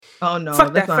Oh, no.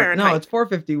 Fuck that's that not. Fahrenheit. No, it's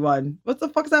 451. What the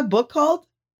fuck is that book called?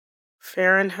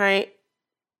 Fahrenheit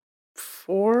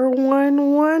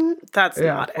 411? That's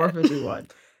not it. 451.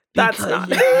 That's Because not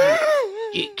it.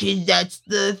 Because that's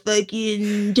the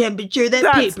fucking temperature that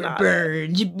That's paper not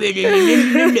burns.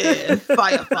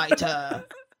 Firefighter.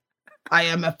 I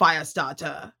am a fire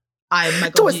starter. I'm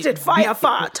Michael Twisted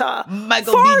firefighter.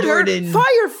 Michael Farter. B. Jordan.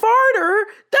 Fire farter.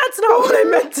 That's not what I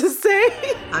meant to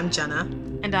say. I'm Jenna.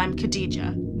 And I'm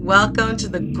Khadija. Welcome to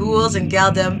the Ghouls and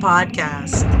Galdem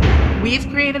podcast. We've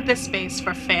created this space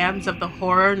for fans of the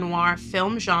horror noir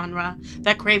film genre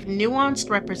that crave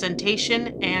nuanced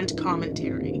representation and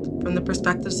commentary. From the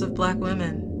perspectives of Black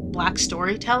women. Black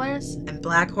storytellers. And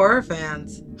Black horror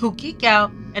fans. Who geek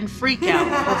out and freak out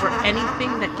over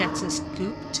anything that gets us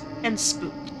gooped and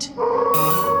spooked.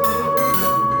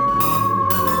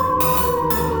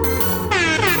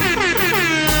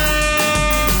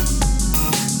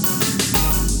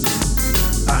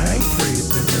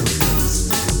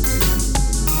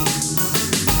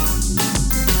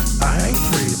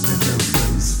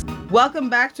 Welcome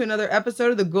back to another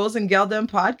episode of the Ghouls and Galdem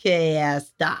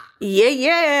podcast.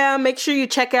 Yeah. Make sure you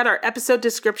check out our episode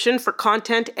description for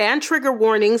content and trigger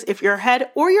warnings if your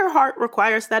head or your heart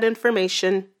requires that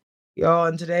information. Yo,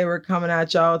 and today we're coming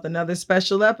at y'all with another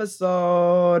special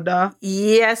episode.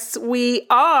 Yes, we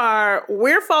are.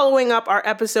 We're following up our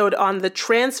episode on the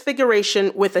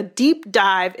Transfiguration with a deep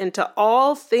dive into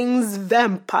all things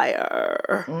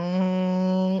vampire.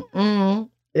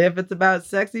 If it's about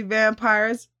sexy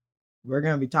vampires, we're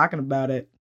going to be talking about it.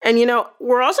 And,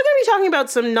 we're also going to be talking about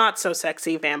some not so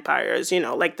sexy vampires,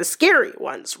 like the scary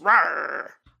ones.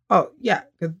 Rawr. Oh, yeah,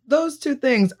 because those two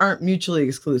things aren't mutually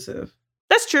exclusive.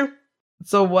 That's true.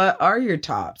 So what are your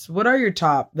tops? What are your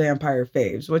top vampire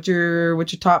faves? What's your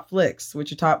top flicks?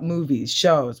 What's your top movies,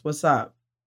 shows? What's up?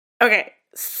 Okay,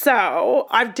 so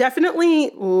I've definitely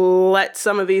let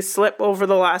some of these slip over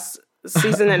the last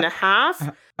season and a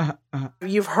half.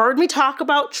 You've heard me talk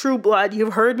about True Blood.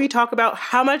 You've heard me talk about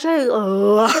how much I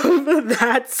love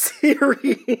that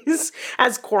series.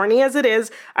 As corny as it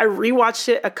is, I rewatched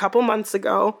it a couple months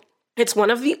ago. It's one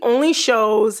of the only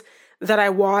shows that I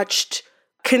watched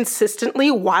consistently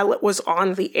while it was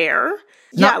on the air.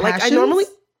 Not like Passions? I normally...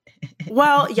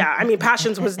 Well, yeah, I mean,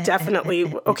 Passions was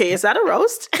definitely... Okay, is that a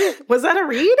roast? Was that a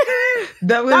read?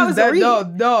 That was a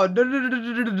read.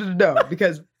 No,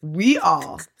 because we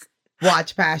all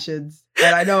watch Passions.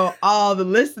 And I know all the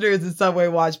listeners in some way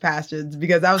watch Passions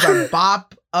because that was a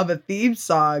bop of a theme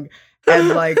song. And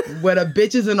like when a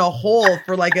bitch is in a hole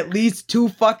for like at least 2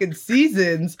 fucking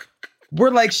seasons, we're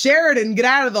like, Sheridan, get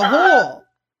out of the hole.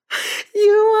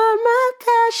 You are my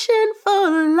passion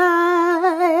for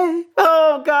life.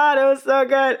 Oh, God, it was so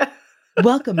good.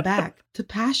 Welcome back to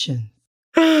Passion.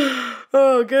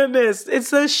 Oh, goodness.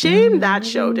 It's a shame that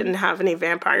show didn't have any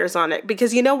vampires on it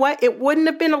because you know what? It wouldn't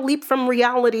have been a leap from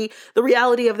reality, the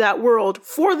reality of that world,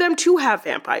 for them to have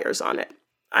vampires on it.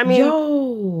 I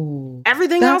mean,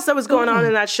 everything else that was going on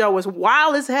in that show was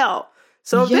wild as hell.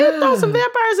 So if they throw some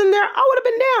vampires in there, I would have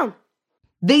been down.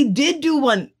 They did do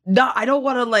one. No, I don't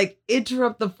want to like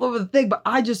interrupt the flow of the thing, but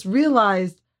I just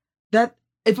realized that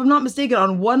if I'm not mistaken,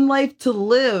 on One Life to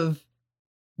Live,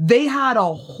 they had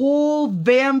a whole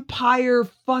vampire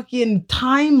fucking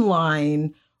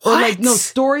timeline or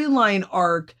storyline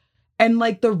arc. And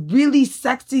like the really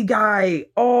sexy guy,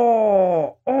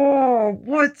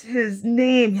 what's his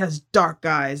name? He has dark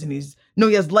eyes and he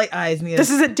has light eyes. And This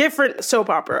is a different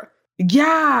soap opera.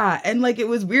 Yeah, and like it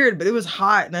was weird, but it was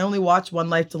hot, and I only watched One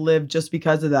Life to Live just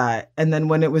because of that. And then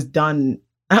when it was done,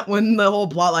 when the whole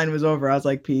plot line was over, I was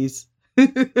like, peace.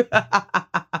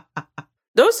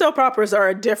 Those soap operas are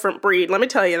a different breed, let me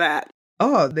tell you that.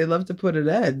 Oh, they love to put it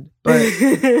in, but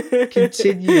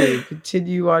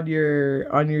continue on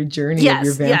your journey of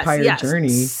your vampire journey.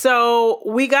 So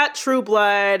we got True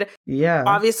Blood. Yeah.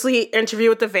 Obviously, Interview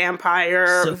with the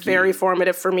Vampire, so very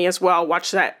formative for me as well.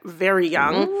 Watched that very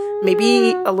young,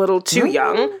 maybe a little too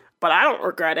young, but I don't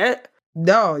regret it.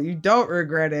 No, you don't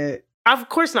regret it. Of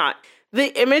course not.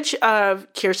 The image of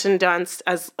Kirsten Dunst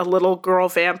as a little girl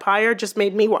vampire just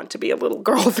made me want to be a little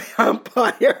girl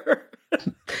vampire.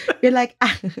 You're like,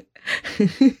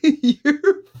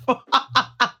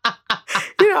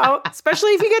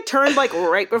 especially if you get turned like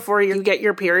right before you get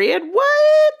your period.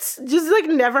 What? Just like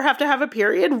never have to have a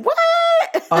period?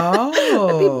 What?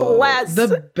 Oh, be blessed.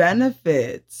 The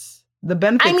benefits. I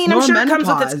mean, I'm sure it comes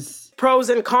with its pros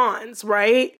and cons,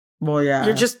 right? Well, yeah.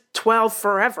 You're just 12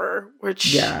 forever,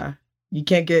 which... Yeah. you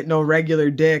can't get no regular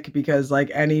dick because like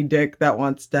any dick that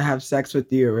wants to have sex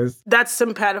with you is That's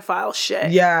some pedophile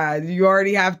shit. yeah, you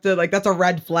already have to like that's a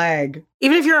red flag.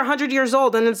 Even if you're 100 years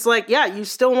old and it's like, yeah, you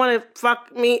still want to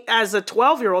fuck me as a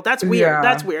 12-year-old. That's weird. Yeah.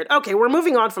 That's weird. Okay, we're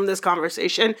moving on from this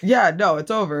conversation. Yeah, no,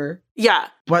 it's over. Yeah.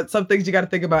 But some things you got to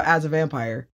think about as a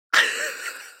vampire.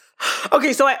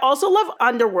 Okay, so I also love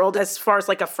Underworld as far as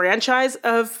like a franchise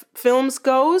of films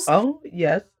goes. Oh,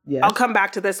 yes. Yes. I'll come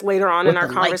back to this later on With in our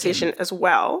the conversation liking. as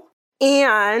well.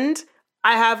 And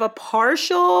I have a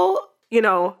partial,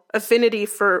 affinity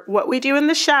for What We Do in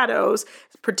the Shadows,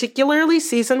 particularly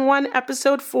season 1,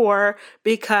 episode 4,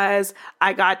 because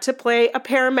I got to play a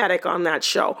paramedic on that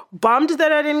show. Bummed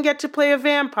that I didn't get to play a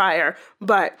vampire,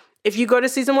 but if you go to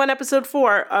season 1, episode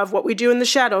 4 of What We Do in the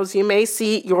Shadows, you may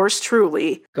see yours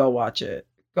truly. Go watch it.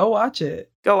 Go watch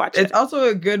it. Go watch it. It's also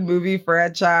a good movie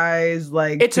franchise.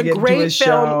 Like It's to a get great into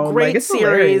film, show. great like, it's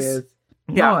series. hilarious.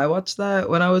 Yeah. No, I watched that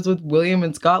when I was with William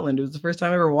in Scotland. It was the first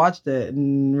time I ever watched it.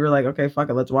 And we were like, okay, fuck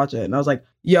it, let's watch it. And I was like,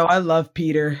 yo, I love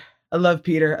Peter. I love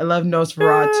Peter. I love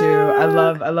Nosferatu.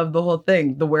 I love the whole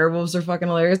thing. The werewolves are fucking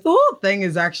hilarious. The whole thing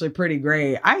is actually pretty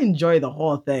great. I enjoy the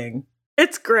whole thing.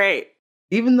 It's great.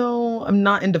 Even though I'm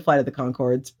not into Flight of the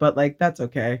Conchords, but like that's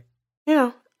okay.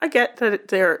 I get that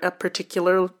they're a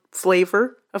particular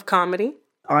flavor of comedy.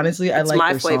 Honestly, I It's like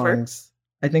my their flavor. songs.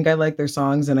 I think I like their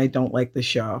songs and I don't like the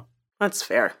show. That's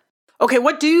fair. Okay,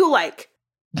 what do you like?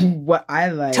 What I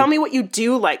like. Tell me what you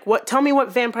do like. Tell me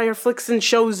what vampire flicks and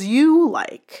shows you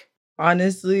like.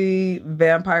 Honestly,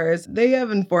 vampires, they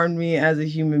have informed me as a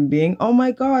human being. Oh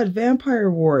my God, Vampire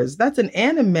Wars. That's an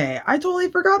anime. I totally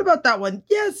forgot about that one.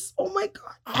 Yes. Oh my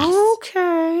God. Yes.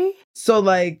 Okay. So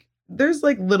like, there's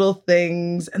like little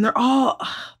things and they're all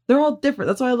different.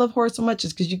 That's why I love horror so much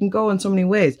is because you can go in so many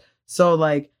ways. So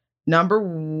like, number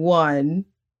one,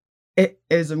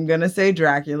 I'm gonna say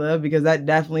Dracula because that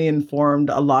definitely informed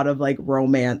a lot of like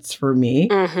romance for me.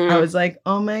 Mm-hmm. I was like,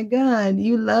 oh my God,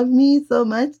 you love me so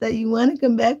much that you want to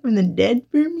come back from the dead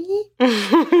for me?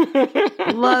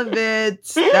 Love it.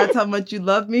 That's how much you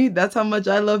love me. That's how much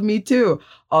I love me too.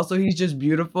 Also, he's just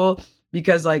beautiful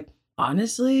because like,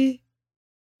 honestly,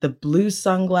 the blue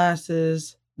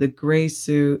sunglasses, the gray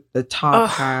suit, the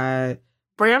top hat.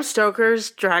 Bram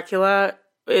Stoker's Dracula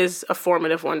is a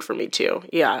formative one for me too.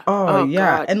 Yeah. Oh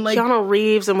yeah. God. And like Keanu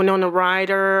Reeves and Winona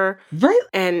Ryder. right.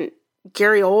 And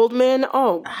Gary Oldman.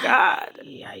 Oh God.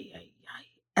 Yeah.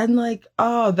 And like,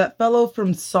 oh, that fellow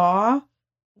from Saw.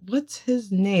 What's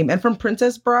his name? And from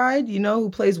Princess Bride,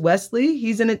 who plays Wesley?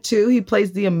 He's in it too. He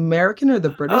plays the American or the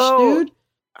British dude.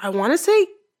 I want to say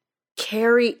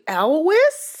Carrie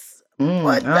Elwes,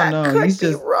 but I don't know. could He's be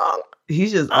just wrong.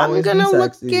 He's just I'm always gonna been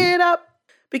look sexy. it up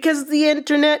because the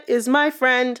internet is my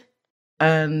friend.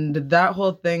 And that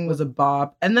whole thing was a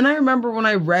bop. And then I remember when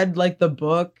I read like the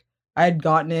book, I had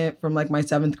gotten it from like my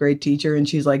 7th grade teacher and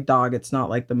she's like, dog, it's not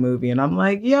like the movie. And I'm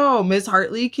like, yo, Miss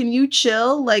Hartley, can you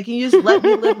chill? Like, can you just let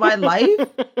me live my life?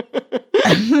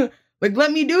 Like,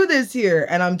 let me do this here.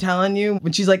 And I'm telling you,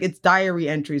 when she's like, it's diary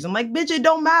entries. I'm like, bitch, it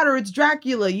don't matter. It's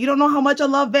Dracula. You don't know how much I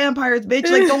love vampires, bitch.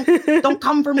 Like, don't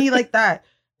come for me like that.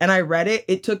 And I read it.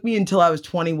 It took me until I was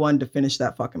 21 to finish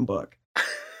that fucking book.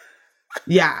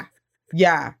 Yeah.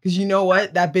 Because you know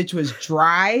what? That bitch was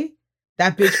dry.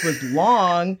 That bitch was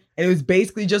long. And it was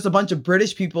basically just a bunch of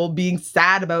British people being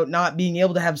sad about not being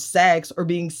able to have sex or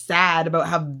being sad about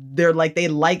how they're like, they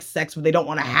like sex, but they don't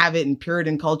want to have it. And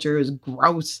Puritan culture is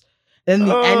gross. Then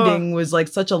the ending was like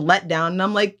such a letdown. And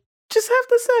I'm like, just have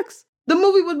the sex. The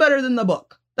movie was better than the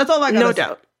book. That's all I got. No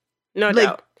doubt. No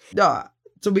doubt.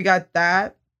 So we got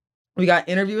that. We got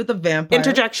Interview with the Vampire.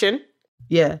 Interjection.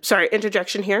 Yeah. Sorry,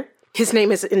 interjection here. His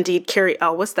name is indeed Carrie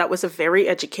Elwes. That was a very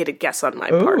educated guess on my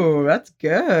part. Oh, that's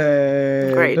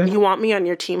good. Great. You want me on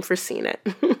your team for seeing it.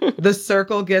 The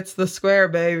circle gets the square,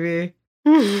 baby.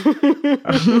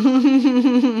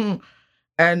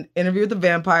 And Interview with the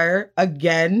Vampire,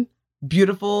 again,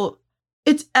 beautiful.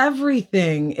 It's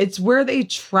everything. It's where they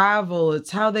travel.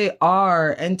 It's how they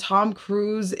are. And Tom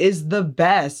Cruise is the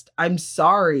best. I'm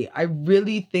sorry. I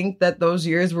really think that those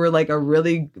years were like a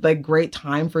really like great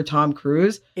time for Tom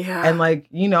Cruise. Yeah. And like,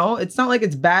 it's not like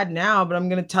it's bad now, but I'm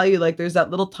going to tell you, like, there's that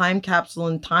little time capsule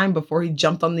in time before he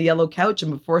jumped on the yellow couch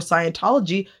and before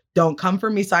Scientology. Don't come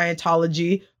for me,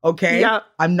 Scientology. Okay. Yeah.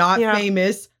 I'm not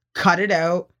famous. Cut it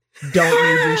out. Don't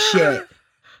need your shit.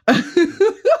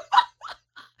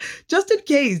 Just in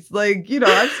case, like,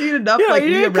 I've seen enough like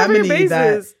Leah Remini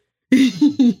that,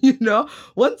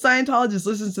 once Scientologist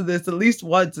listens to this at least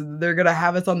once, they're going to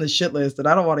have us on the shit list and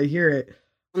I don't want to hear it.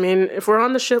 I mean, if we're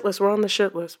on the shit list, we're on the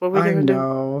shit list. What are we going to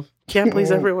do? Can't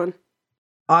please everyone.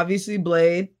 Obviously,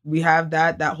 Blade. We have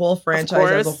that whole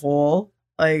franchise as a whole.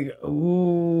 Like,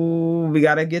 ooh, we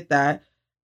gotta get that.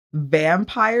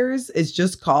 Vampires. It's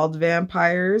just called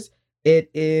Vampires.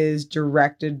 It is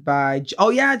directed by,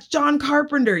 it's John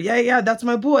Carpenter. Yeah, that's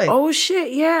my boy. Oh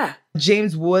shit, yeah.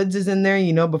 James Woods is in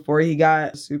there, before he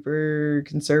got super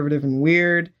conservative and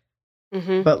weird.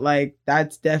 Mm-hmm. But like,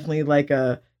 that's definitely like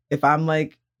if I'm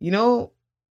like,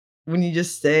 when you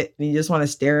just sit and you just want to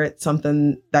stare at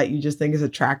something that you just think is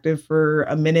attractive for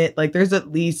a minute, like there's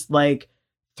at least like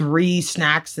 3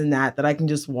 snacks in that I can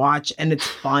just watch and it's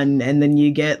fun. And then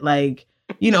you get like,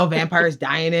 vampires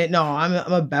die in it. No, I'm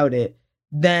about it.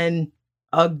 Then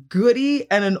a goodie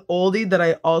and an oldie that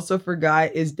I also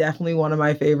forgot is definitely one of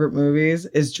my favorite movies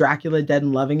is Dracula Dead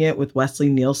and Loving It with Wesley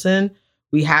Nielsen.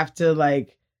 We have to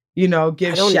like,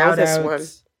 give shout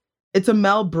outs. It's a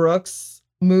Mel Brooks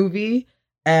movie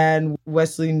and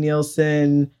Wesley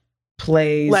Nielsen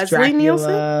plays Leslie Dracula.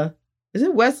 Nielsen? Is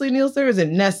it Wesley Nielsen or is it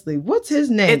Nestle? What's his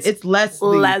name? It's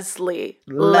Leslie.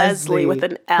 Leslie with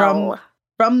an L.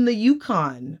 From the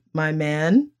Yukon, my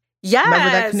man. Yes. Remember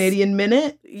that Canadian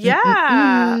Minute?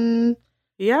 Yeah. Mm-mm-mm.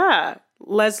 Yeah.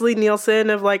 Leslie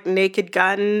Nielsen of like Naked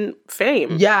Gun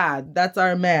fame. Yeah, that's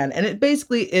our man. And it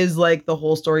basically is like the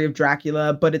whole story of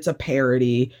Dracula, but it's a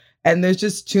parody. And there's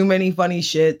just too many funny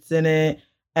shits in it.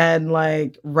 And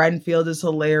like Renfield is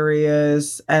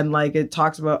hilarious. And like it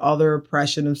talks about all the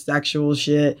repression of sexual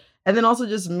shit. And then also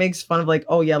just makes fun of like,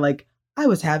 oh yeah, like I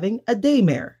was having a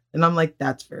daymare. And I'm like,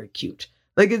 that's very cute.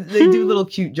 Like they do little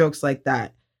cute jokes like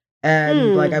that.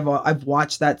 And like I've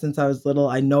watched that since I was little.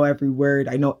 I know every word.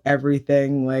 I know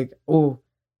everything. Like, oh.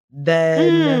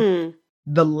 Then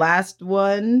the last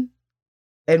one,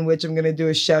 in which I'm gonna do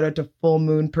a shout out to Full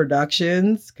Moon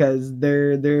Productions because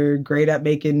they're great at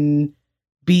making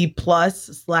B+/D+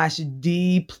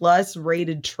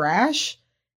 rated trash,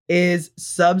 is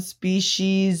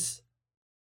Subspecies.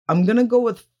 I'm gonna go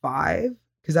with 5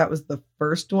 because that was the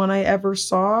first one I ever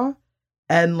saw.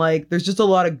 And like, there's just a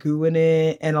lot of goo in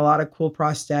it and a lot of cool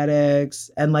prosthetics.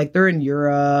 And like, they're in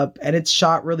Europe and it's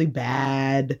shot really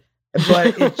bad,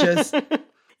 but it just,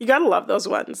 you gotta love those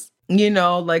ones.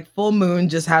 Like Full Moon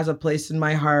just has a place in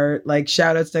my heart. Like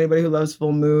shout outs to anybody who loves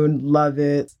Full Moon. Love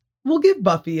it. We'll give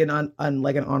Buffy an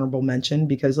honorable mention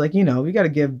because like, we got to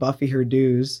give Buffy her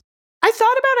dues. I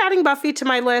thought about adding Buffy to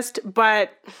my list,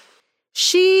 but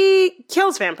she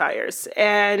kills vampires,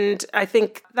 and I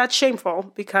think that's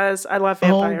shameful because I love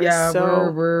vampires. Oh yeah,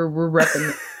 so we're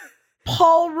repping.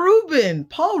 Paul Rubin.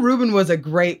 Paul Rubin was a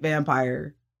great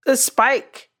vampire. The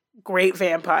Spike, great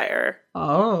vampire.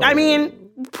 Oh, I mean,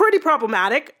 pretty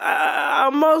problematic.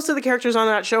 Most of the characters on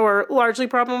that show are largely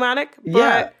problematic. But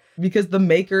yeah, because the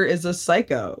maker is a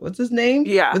psycho. What's his name?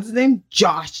 Yeah, what's his name?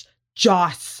 Joss.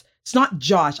 It's not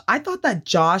Josh. I thought that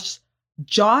Joss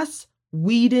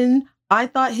Whedon. I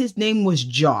thought his name was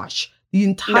Josh the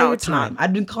entire time.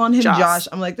 I've been calling him Josh.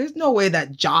 I'm like, there's no way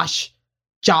that Josh,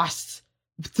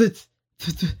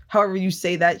 however you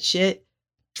say that shit.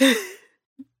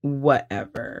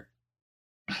 Whatever.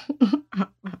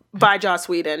 By Joss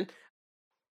Whedon.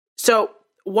 So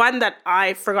one that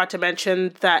I forgot to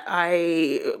mention that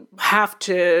I have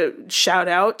to shout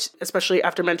out, especially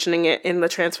after mentioning it in the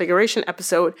Transfiguration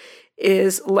episode,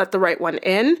 is Let the Right One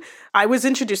In. I was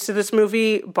introduced to this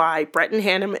movie by Bretton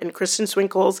Hannum and Kristen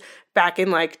Swinkles back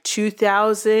in like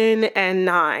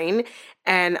 2009.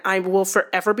 And I will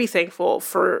forever be thankful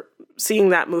for seeing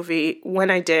that movie when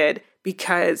I did,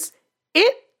 because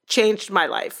it changed my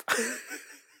life.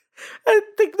 I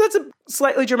think that's a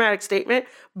slightly dramatic statement,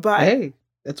 but hey,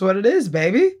 that's what it is,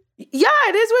 baby. Yeah,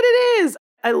 it is what it is.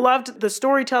 I loved the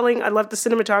storytelling. I loved the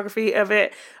cinematography of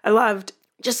it. I loved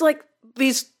just like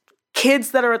these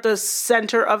kids that are at the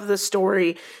center of the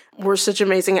story were such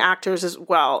amazing actors as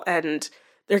well. And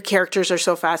their characters are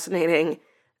so fascinating.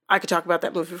 I could talk about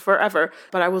that movie forever,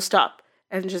 but I will stop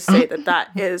and just say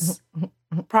that is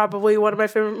probably one of my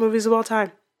favorite movies of all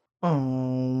time.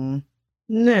 Oh.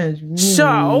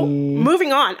 So,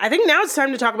 moving on. I think now it's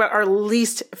time to talk about our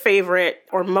least favorite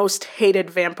or most hated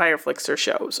vampire flicks or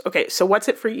shows. Okay, so what's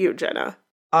it for you, Jenna?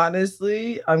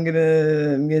 Honestly, I'm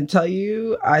gonna tell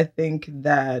you, I think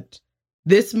that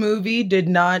this movie did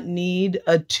not need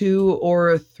a 2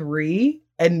 or a 3.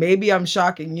 And maybe I'm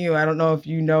shocking you. I don't know if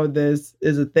you know this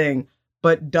is a thing,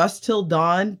 but Dusk Till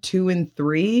Dawn 2 and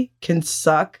 3 can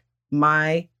suck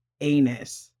my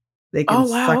anus. They can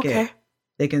suck it.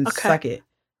 They can suck it.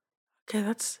 Okay,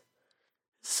 that's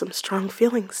some strong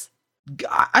feelings.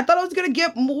 I thought I was going to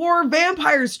get more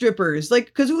vampire strippers. Like,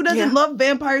 because who doesn't love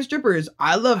vampire strippers?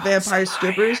 I love vampire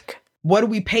strippers. what do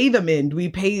we pay them in? Do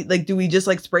we just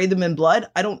like spray them in blood?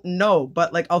 I don't know.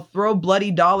 But like, I'll throw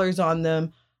bloody dollars on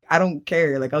them. I don't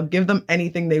care. Like, I'll give them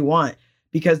anything they want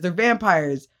because they're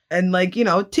vampires and like,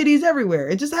 titties everywhere.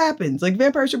 It just happens. Like,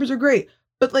 vampire strippers are great.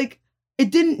 But like,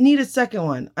 it didn't need a second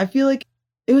one. I feel like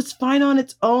it was fine on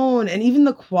its own. And even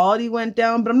the quality went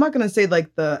down. But I'm not going to say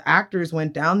like the actors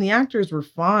went down. The actors were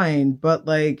fine. But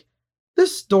like, the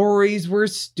stories were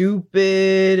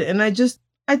stupid. And I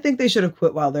think they should have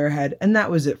quit while they're ahead. And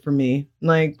that was it for me.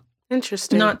 Like,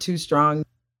 interesting. Not too strong.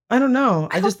 I don't know.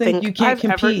 I just think you can't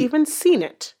compete. I've ever even seen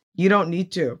it. You don't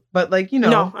need to. But like,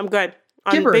 No, I'm good.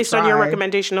 Based on your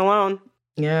recommendation alone.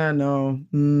 Yeah, no.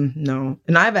 No.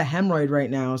 And I have a hemorrhoid right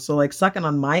now. So like sucking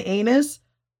on my anus,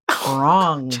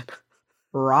 wrong.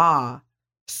 Raw.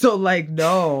 So like,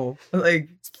 no. Like,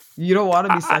 you don't want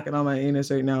to be sucking on my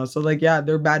anus right now. So like, yeah,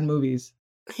 they're bad movies.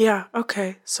 Yeah,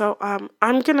 okay. So I'm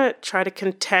going to try to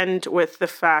contend with the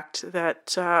fact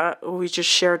that we just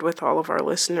shared with all of our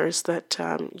listeners that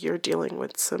you're dealing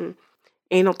with some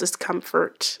anal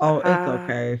discomfort. Oh, it's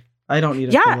okay. I don't need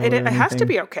a Yeah, it has to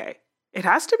be okay. It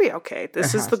has to be okay.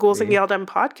 This is the Ghouls and Galdem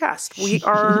podcast.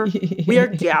 We are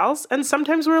gals, and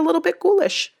sometimes we're a little bit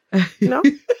ghoulish.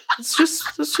 It's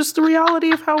just the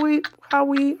reality of how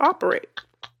we operate.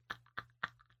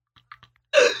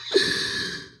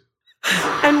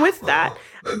 And with that,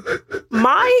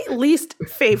 my least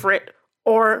favorite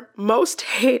or most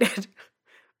hated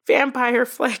vampire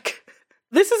flick.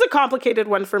 This is a complicated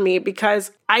one for me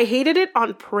because I hated it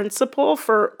on principle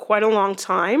for quite a long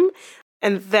time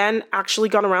and then actually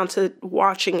got around to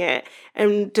watching it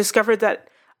and discovered that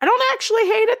I don't actually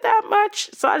hate it that much.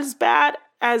 It's not as bad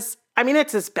as,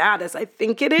 it's as bad as I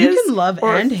think it is. You can love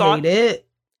and hate it.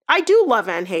 I do love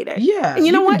and hate it. Yeah, and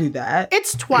you know what? Can do that.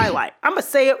 It's Twilight. I'm going to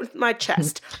say it with my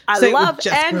chest. I love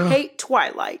and hate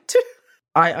Twilight.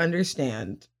 I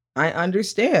understand. I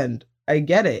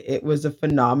get it. It was a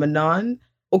phenomenon.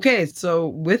 Okay, so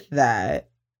with that,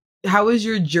 how was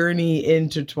your journey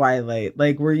into Twilight?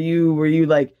 Like, were you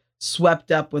like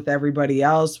swept up with everybody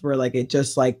else? Where like it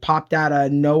just like popped out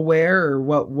of nowhere, or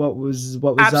what was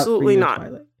absolutely up for you not.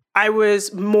 Twilight? I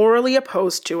was morally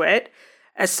opposed to it.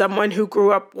 As someone who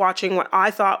grew up watching what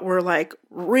I thought were like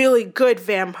really good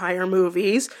vampire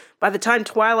movies, by the time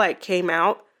Twilight came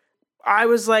out, I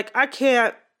was like, I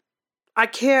can't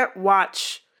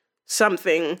watch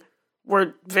something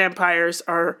where vampires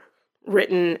are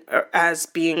written as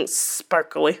being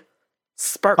sparkling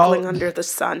under the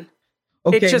sun.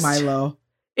 Okay, Milo.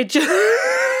 It just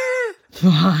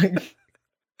Fuck.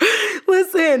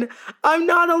 Listen, I'm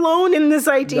not alone in this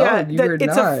idea that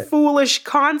it's a foolish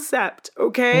concept,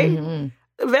 okay?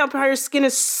 Mm-hmm. Vampire skin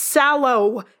is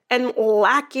sallow and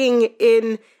lacking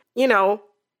in,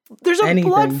 there's a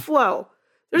blood flow.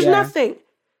 There's nothing.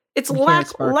 It's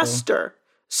lackluster.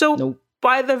 So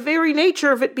by the very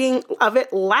nature of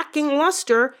it lacking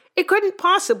luster, it couldn't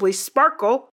possibly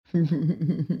sparkle.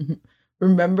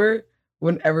 Remember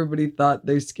when everybody thought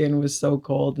their skin was so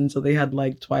cold and so they had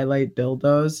like Twilight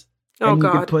dildos? Oh, and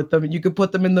God. You could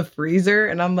put them in the freezer.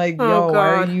 And I'm like,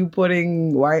 I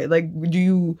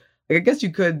guess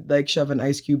you could like shove an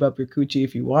ice cube up your coochie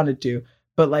if you wanted to,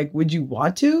 but like, would you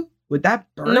want to? Would that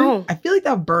burn? No. I feel like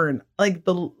that would burn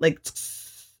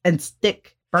and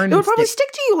stick. It would probably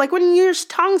stick to you like when your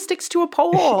tongue sticks to a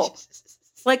pole,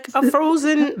 like a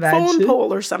frozen phone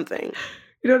pole or something.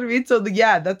 You know what I mean? So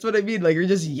that's what I mean. Like, you're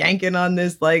just yanking on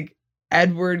this like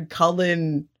Edward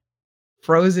Cullen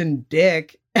frozen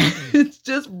dick. It's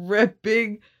just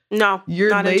ripping. No,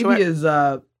 your labias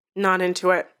up. Not into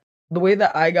it. The way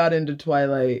that I got into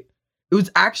Twilight, it was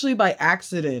actually by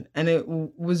accident, and it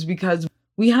was because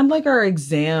we had like our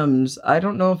exams. I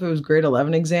don't know if it was grade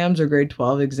 11 exams or grade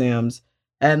 12 exams,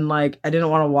 and like I didn't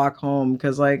want to walk home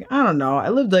because like I don't know. I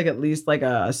lived like at least like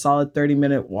a solid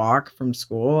 30-minute walk from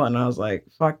school, and I was like,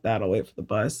 fuck that. I'll wait for the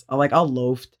bus. I'll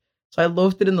loafed. So I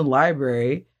loafed it in the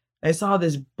library. I saw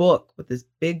this book with this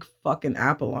big fucking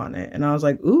apple on it. And I was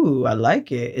like, ooh, I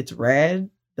like it. It's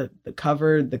red. The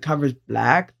cover's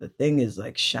black. The thing is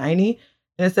like shiny.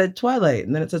 And it said Twilight.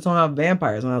 And then it said something about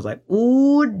vampires. And I was like,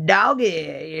 ooh,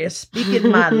 doggy, you're speaking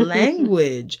my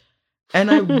language. And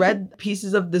I read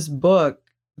pieces of this book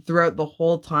throughout the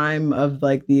whole time of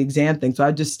like the exam thing. So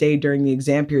I just stayed during the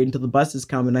exam period until the buses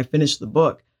come and I finished the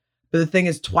book. But the thing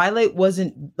is, Twilight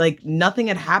wasn't like, nothing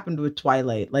had happened with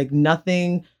Twilight. Like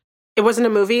nothing. It wasn't a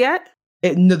movie yet?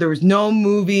 No, there was no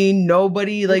movie.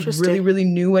 Nobody like really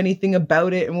knew anything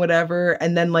about it and whatever.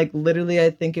 And then like literally, I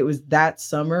think it was that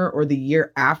summer or the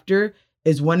year after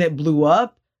is when it blew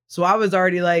up. So I was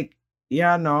already like,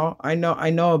 Yeah, no, I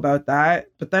know about that.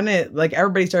 But then it like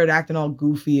everybody started acting all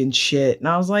goofy and shit. And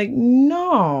I was like,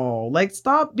 no, like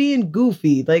stop being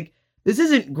goofy. Like this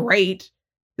isn't great.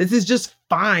 This is just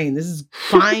fine. This is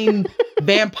fine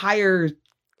vampire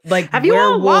like Have you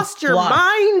all werewolf lost your fluff.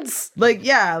 minds? Like,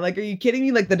 yeah, like are you kidding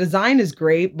me? Like the design is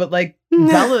great, but like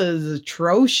Bella is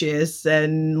atrocious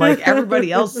and like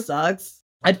everybody else sucks.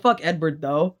 I'd fuck Edward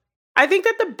though. I think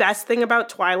that the best thing about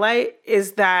Twilight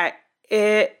is that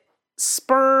it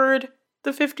spurred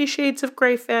the 50 Shades of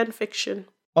Grey fan fiction.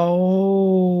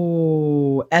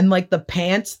 Oh, and like the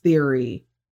pants theory.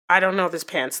 I don't know this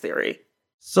pants theory.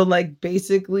 So like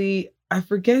basically, I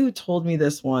forget who told me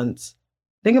this once.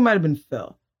 I think it might have been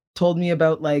Phil. Told me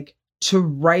about like to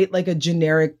write like a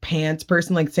generic pants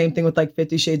person, like same thing with like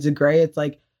 50 Shades of Grey. It's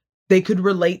like they could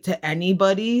relate to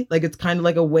anybody. Like it's kind of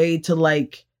like a way to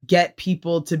like get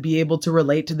people to be able to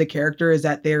relate to the character is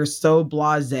that they're so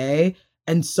blasé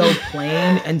and so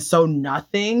plain and so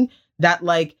nothing that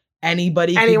like anyone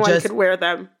could wear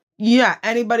them. Yeah,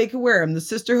 anybody could wear them. The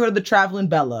Sisterhood of the Traveling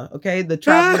Bella, okay? The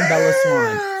Traveling Bella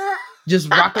Swan. Just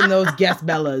rocking those Guess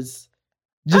Bellas.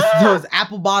 Just those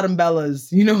apple bottom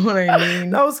Bellas. You know what I mean?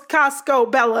 Those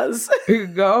Costco Bellas. Here you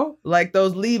go. Like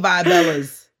those Levi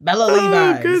Bellas. Bella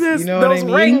Levi's. Oh, goodness. You know those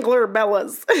what I mean? Wrangler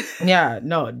Bellas. Yeah,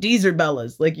 no, these are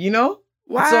Bellas. Like, you know?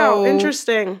 Wow, So,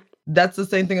 interesting. That's the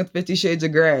same thing with 50 Shades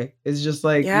of Grey. It's just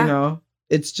like, Yeah. you know,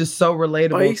 it's just so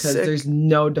relatable because Basic. there's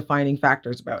no defining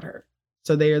factors about her.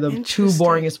 So they are the two Interesting.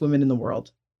 boringest women in the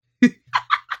world.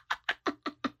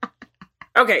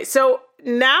 Okay, so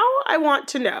now I want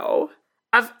to know,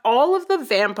 of all of the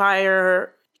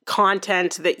vampire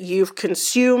content that you've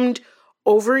consumed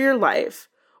over your life,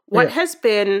 what Yeah. has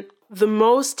been the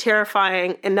most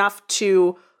terrifying enough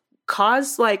to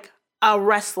cause like a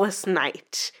restless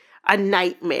night, a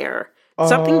nightmare,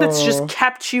 something that's just Oh.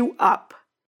 kept you up?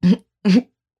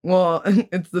 Well,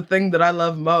 it's the thing that I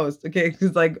love most. Okay.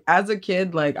 Cause like as a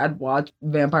kid, like I'd watch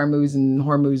vampire movies and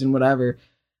horror movies and whatever.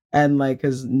 And like,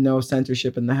 cause no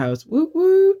censorship in the house. Woot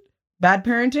woot. Bad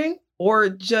parenting or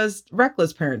just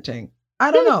reckless parenting. I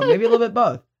don't know. Maybe a little bit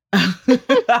both.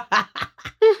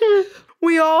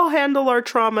 We all handle our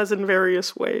traumas in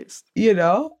various ways. You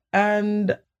know?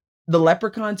 And the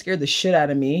leprechaun scared the shit out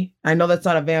of me. I know that's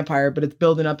not a vampire, but it's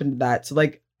building up into that. So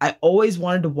like I always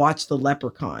wanted to watch the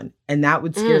leprechaun, and that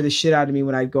would scare the shit out of me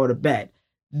when I'd go to bed.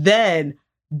 Then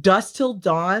Dusk Till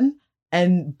Dawn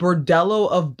and Bordello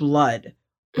of Blood,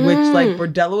 which like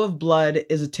Bordello of Blood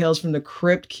is a Tales from the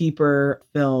Crypt Keeper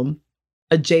film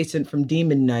adjacent from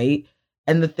Demon Knight.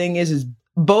 And the thing is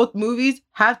both movies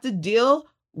have to deal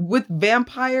with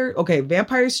vampire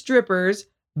strippers,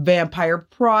 vampire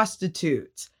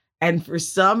prostitutes. And for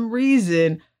some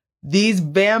reason, these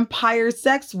vampire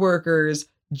sex workers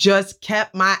just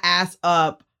kept my ass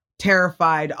up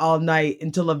terrified all night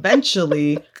until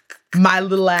eventually my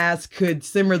little ass could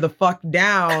simmer the fuck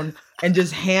down and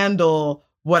just handle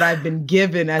what I've been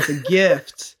given as a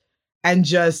gift and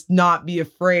just not be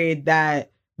afraid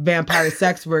that vampire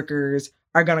sex workers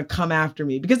are going to come after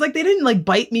me. Because like they didn't like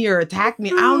bite me or attack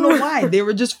me. I don't know why. They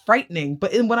were just frightening.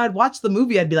 But when I'd watch the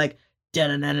movie, I'd be like,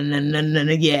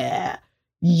 yeah,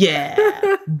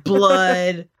 yeah,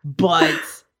 blood,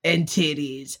 butts, and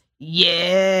titties.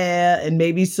 Yeah. And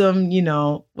maybe some, you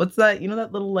know, what's that? You know,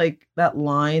 that little like that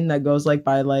line that goes like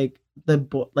by like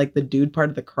the dude part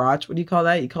of the crotch. What do you call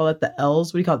that? You call it the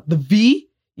L's? What do you call it? The V?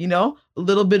 You know, a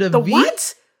little bit of The V.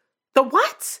 what? The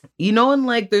what? You know, and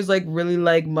like there's like really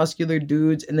like muscular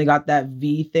dudes and they got that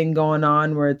V thing going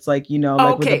on where it's like, you know,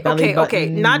 like with the belly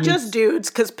button. Not just dudes,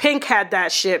 because Pink had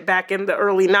that shit back in the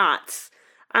early noughts.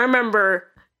 I remember,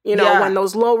 you know, when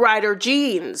those lowrider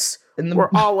jeans were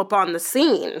all up on the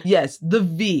scene. Yes, the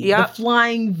V, the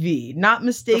flying V, not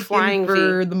mistaken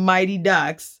for the Mighty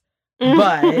Ducks,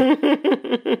 but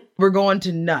we're going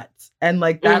to nuts. And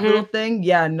like that little thing,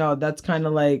 yeah, no, that's kind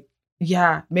of like,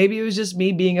 yeah, maybe it was just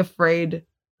me being afraid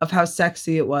of how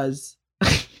sexy it was.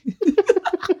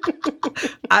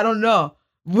 I don't know.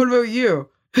 What about you?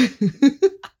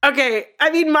 Okay,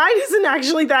 I mean, mine isn't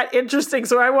actually that interesting,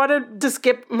 so I wanted to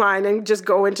skip mine and just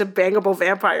go into bangable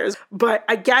vampires. But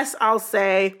I guess I'll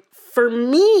say, for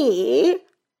me,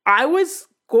 I was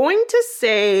going to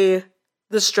say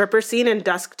the stripper scene in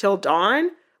Dusk Till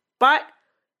Dawn, but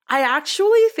I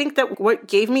actually think that what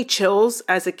gave me chills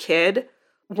as a kid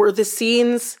were the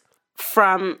scenes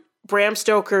from Bram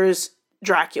Stoker's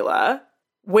Dracula,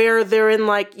 where they're in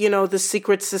like, you know, the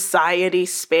secret society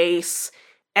space,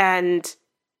 and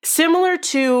similar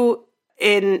to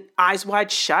in Eyes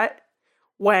Wide Shut,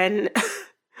 when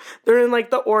they're in like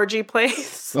the orgy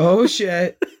place. Oh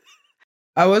shit.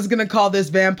 I was going to call this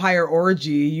Vampire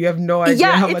Orgy. You have no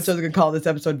idea how much I was going to call this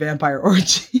episode Vampire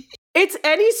Orgy. It's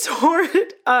any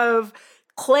sort of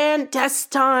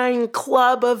clandestine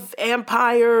club of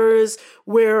vampires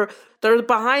where they're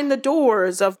behind the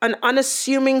doors of an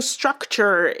unassuming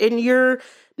structure in your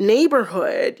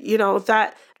neighborhood. You know,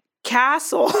 that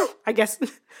castle, I guess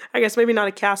maybe not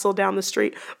a castle down the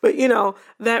street, but you know,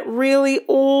 that really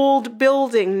old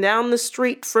building down the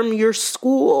street from your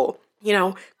school, you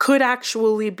know, could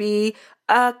actually be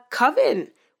a coven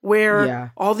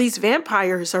where all these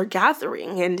vampires are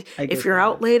gathering. And if you're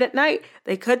out late at night,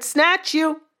 they could snatch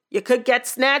you. You could get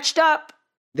snatched up.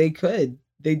 They could.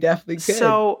 They definitely could.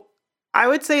 So I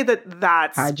would say that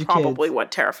that's probably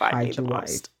what terrified me the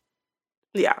most.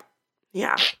 Yeah.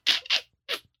 Yeah.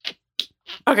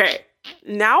 Okay.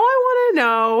 Now I want to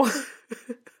know.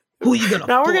 Who you gonna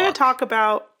Now we're going to talk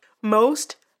about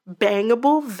most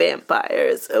bangable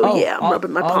vampires. I'm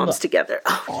rubbing my palms together.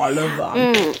 All of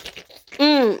them.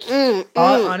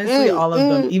 Honestly, all of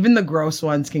them. Even the gross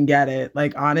ones can get it.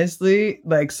 Like, honestly,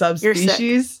 like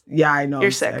subspecies. Yeah, I know.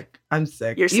 You're sick. I'm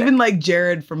sick. You're Even sick. like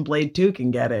Jared from Blade 2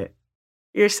 can get it.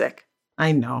 You're sick.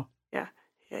 I know. Yeah.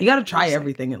 You got to try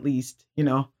everything at least, you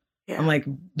know? Yeah. I'm like,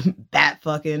 bat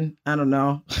fucking. I don't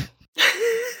know.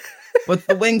 What's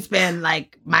the wingspan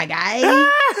like, my guy?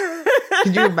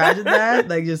 Could you imagine that?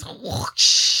 Like, just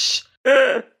whoosh.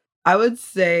 I would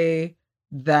say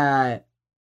that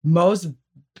most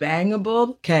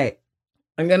bangable. Okay.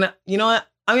 You know what?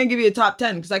 I'm going to give you a top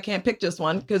 10 because I can't pick just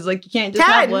one because, like, you can't just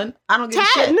have one. I don't give a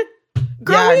shit.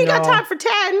 Girl, we ain't got time for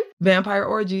 10. Vampire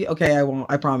Orgy. Okay, I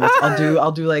won't. I promise.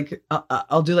 I'll do like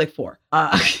 4.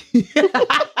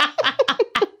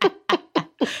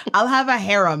 I'll have a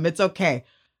harem. It's okay.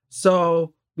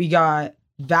 So we got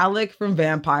Valak from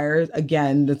Vampires.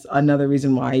 Again, that's another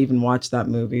reason why I even watched that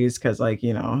movie is because, like,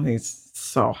 you know, he's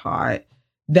so hot.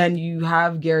 Then you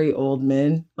have Gary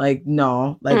Oldman. Like,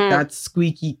 no, like that's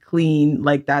squeaky clean.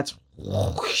 Like that's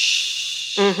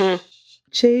whoosh.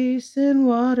 Chasing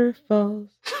waterfalls.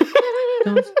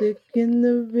 Don't stick in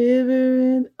the river.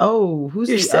 And who's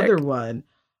You're the sick. other one?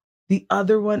 The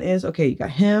other one is, okay, you got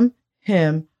him,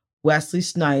 Wesley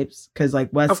Snipes, because like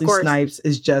Wesley Snipes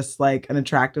is just like an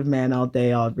attractive man all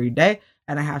day, every day.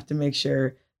 And I have to make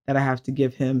sure that I have to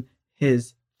give him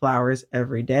his flowers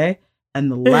every day. And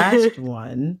the last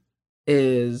one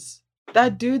is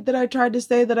that dude that I tried to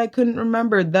say that I couldn't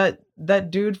remember.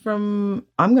 That dude from,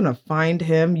 I'm going to find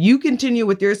him. You continue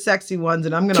with your sexy ones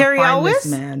and I'm going to find this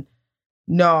man.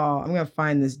 No, I'm going to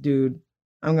find this dude.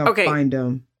 I'm going to find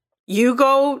him. You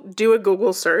go do a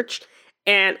Google search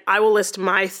and I will list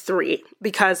my 3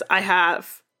 because I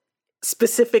have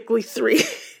specifically 3.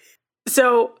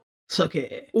 So,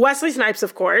 okay. Wesley Snipes,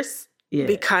 of course. Yeah.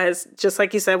 Because just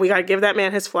like you said, we got to give that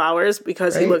man his flowers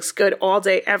because he looks good all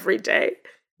day, every day.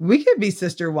 We could be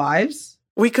sister wives.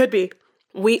 We could be.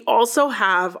 We also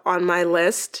have on my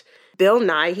list Bill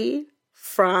Nighy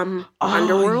from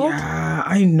Underworld. Yeah,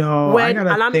 I know. I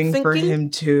got a thing for him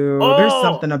too. There's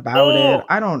something about it.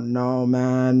 I don't know,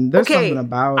 man. There's something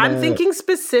about it. I'm thinking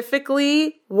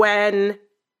specifically when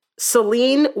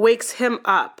Celine wakes him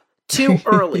up too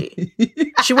early.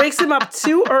 She wakes him up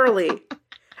too early.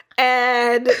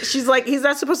 And she's like, he's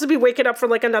not supposed to be waking up for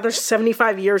like another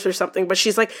 75 years or something. But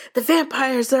she's like, the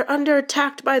vampires are under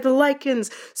attack by the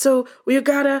Lycans. So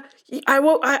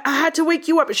I had to wake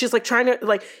you up. And she's like trying to,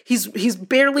 like, he's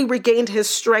barely regained his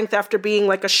strength after being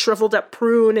like a shriveled up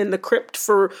prune in the crypt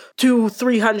for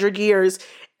 200-300 years.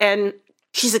 And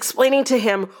she's explaining to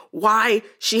him why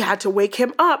she had to wake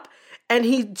him up. And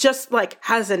he just like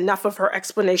has enough of her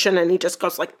explanation. And he just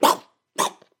goes like,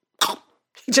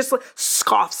 he just like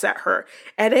scoffs at her.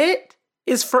 And it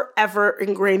is forever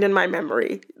ingrained in my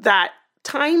memory. That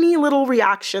tiny little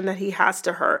reaction that he has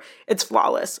to her. It's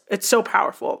flawless. It's so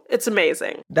powerful. It's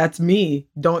amazing. That's me.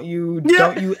 Don't you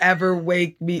ever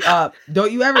wake me up.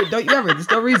 Don't you ever.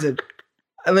 There's no reason.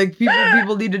 Like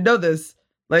people need to know this.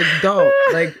 Like, don't.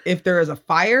 Like, if there is a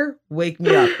fire, wake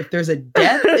me up. If there's a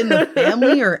death in the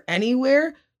family or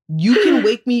anywhere, you can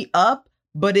wake me up.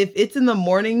 But if it's in the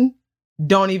morning,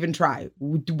 don't even try.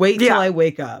 Wait till I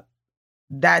wake up.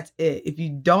 That's it. If you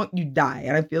don't, you die.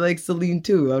 And I feel like Celine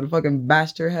too. I would fucking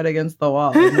bashed her head against the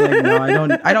wall. I'm like,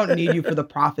 no, I don't need you for the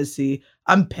prophecy.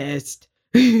 I'm pissed.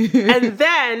 And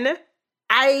then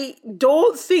I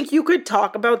don't think you could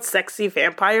talk about sexy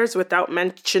vampires without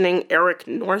mentioning Eric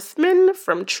Northman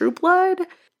from True Blood.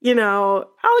 You know,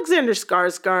 Alexander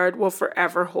Skarsgård will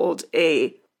forever hold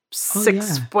a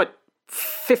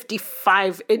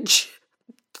 6'55"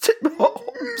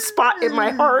 spot in my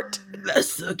heart.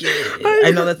 Suck it.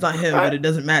 I know that's not him, but it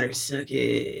doesn't matter. Suck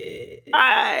it.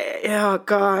 Oh,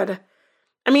 God.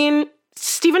 I mean,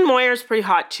 Stephen Moyer's pretty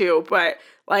hot too, but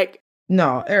like...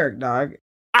 No, Eric, dog.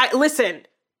 Listen,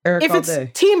 Eric if all it's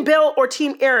day. Team Bill or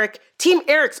Team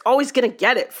Eric's always going to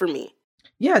get it for me.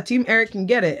 Yeah, Team Eric can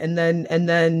get it. And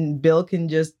then Bill can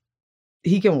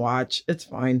he can watch. It's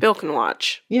fine. Bill can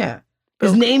watch. Yeah. Bill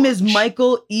His can name is watch.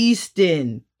 Michael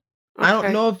Easton. I don't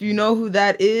Okay. know if you know who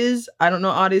that is. I don't know,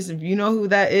 audience, if you know who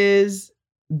that is.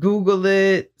 Google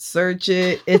it, search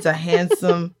it. It's a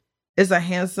handsome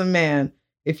man.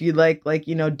 If you like,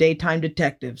 daytime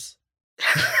detectives.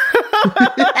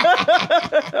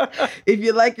 If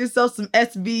you like yourself some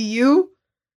SVU,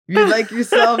 if you like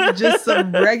yourself just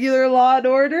some regular Law and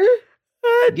Order,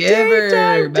 give her,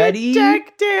 Daytime buddy.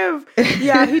 detective.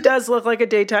 Yeah, he does look like a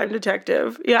daytime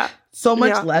detective. Yeah. So much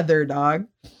Yeah. leather, dog.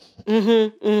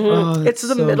 Mm-hmm. Oh, It's that's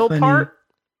the so middle funny. part.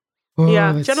 Oh,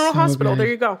 Yeah. it's General so Hospital. good. There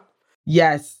you go.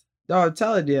 Yes. Oh, I'm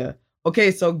telling you.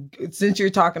 Okay, so since you're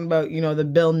talking about, the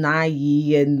Bill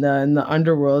Nighy and the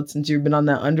underworld, since you've been on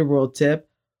that underworld tip,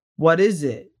 what is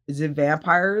it? Is it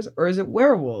vampires or is it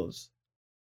werewolves?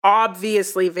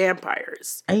 Obviously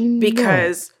vampires. I know.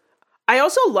 Because I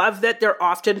also love that they're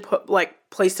often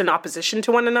placed in opposition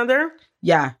to one another.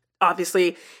 Yeah.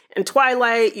 Obviously, in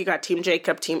Twilight, you got Team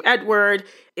Jacob, Team Edward.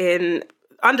 In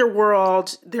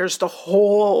Underworld, there's the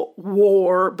whole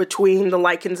war between the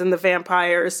Lycans and the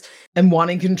vampires. And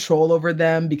wanting control over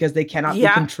them because they cannot be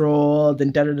Yeah. controlled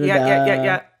and da-da-da-da.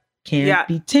 Yeah. Can't Yeah.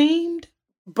 be tamed.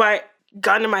 But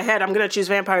gun to my head, I'm going to choose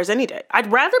vampires any day.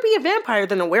 I'd rather be a vampire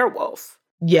than a werewolf.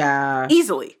 Yeah.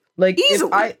 Easily. Like,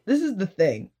 Easily. this is the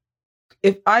thing.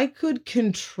 If I could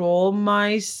control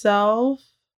myself,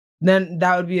 then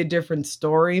that would be a different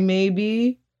story,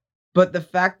 maybe. But the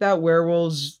fact that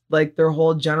werewolves, their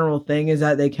whole general thing is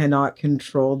that they cannot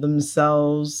control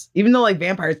themselves. Even though,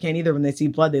 vampires can't either. When they see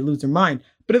blood, they lose their mind.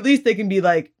 But at least they can be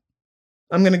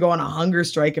I'm going to go on a hunger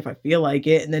strike if I feel like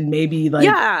it. And then maybe,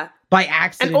 Yeah. by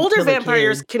accident, And older kill a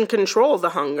vampires kid. can control the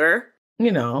hunger.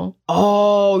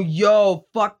 Oh, yo,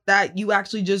 fuck that. You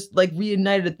actually just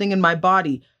reunited a thing in my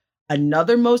body.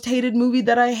 Another most hated movie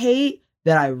that I hate,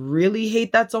 that I really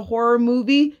hate, that's a horror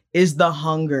movie, is The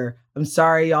Hunger. I'm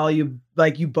sorry, all you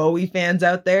Bowie fans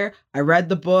out there. I read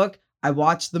the book. I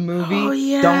watched the movie. Oh,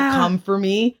 yeah. Don't come for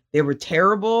me. They were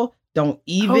terrible. Don't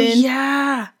even. Oh,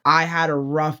 yeah. I had a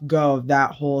rough go of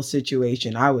that whole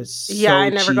situation. I was so I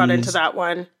never got into cheesed. that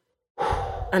one.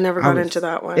 I never got into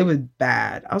that one. It was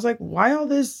bad. I was like, why all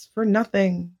this for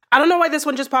nothing? I don't know why this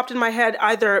one just popped in my head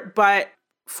either, but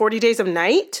 40 Days of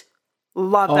Night,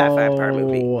 love that vampire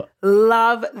movie.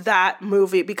 Love that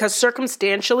movie because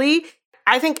circumstantially,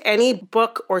 I think any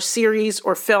book or series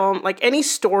or film, any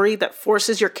story that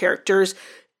forces your characters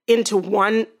into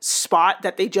one spot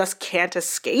that they just can't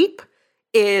escape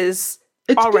is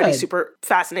It's already good. super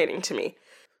fascinating to me.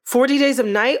 40 Days of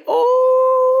Night,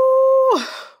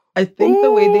 oh... I think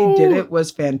the way they did Ooh. it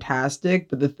was fantastic,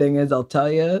 but the thing is, I'll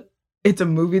tell you, it's a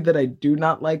movie that I do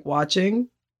not like watching.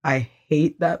 I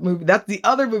hate that movie. That's the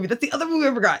other movie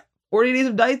I forgot. 40 Days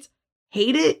of Nights,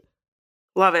 hate it.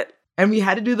 Love it. And we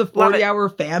had to do the Love it. 40-hour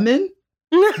famine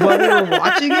while we were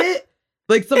watching it.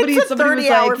 Somebody It's a was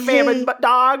 30-hour like, famine, hey, but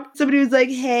dog. somebody was like,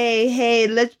 hey,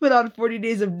 let's put on 40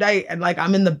 Days of Night. And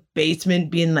I'm in the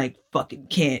basement being fucking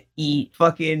can't eat,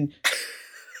 fucking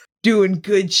doing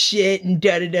good shit and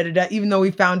da-da-da-da-da. Even though we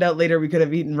found out later we could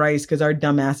have eaten rice because our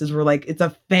dumbasses were like, it's a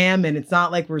famine. It's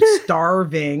not like we're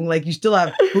starving. You still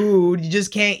have food. You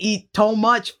just can't eat so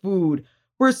much food.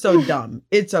 We're so dumb.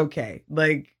 It's okay.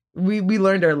 We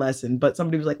learned our lesson. But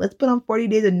somebody was like, let's put on 40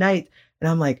 Days of Night. And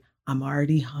I'm like, I'm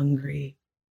already hungry.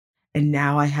 And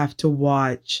now I have to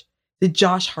watch. Is it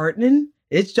Josh Hartnett?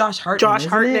 It's Josh Hartnett. Josh isn't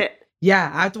Hartnett. it? Yeah,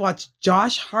 I have to watch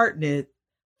Josh Hartnett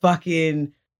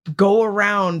fucking go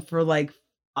around for an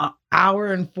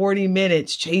hour and 40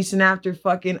 minutes chasing after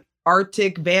fucking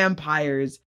Arctic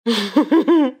vampires.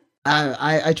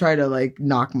 I try to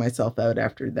knock myself out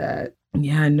after that.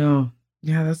 Yeah, no.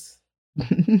 Yeah, that's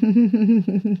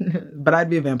but I'd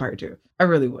be a vampire too. I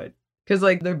really would. Because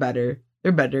they're better.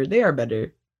 They're better. They are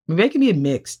better. Maybe I could be a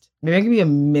mixed. Maybe I could be a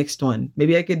mixed one.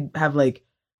 Maybe I could have I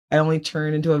only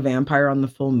turn into a vampire on the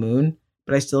full moon,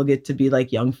 but I still get to be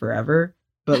young forever.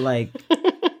 But I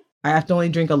have to only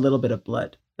drink a little bit of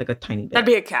blood, a tiny bit. That'd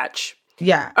be a catch.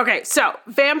 Yeah. Okay, so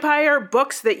vampire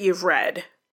books that you've read.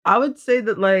 I would say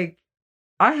that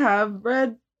I have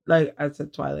read I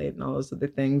said Twilight and all those other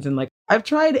things, and I've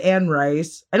tried Anne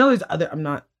Rice. I know there's other.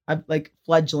 I'm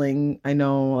Fledgling. I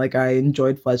know I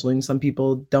enjoyed Fledgling. Some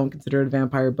people don't consider it a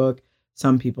vampire book.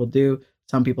 Some people do.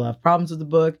 Some people have problems with the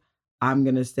book. I'm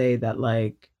gonna say that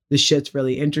the shit's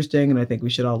really interesting, and I think we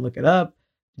should all look it up.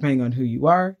 depending on who you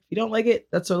are. If you don't like it,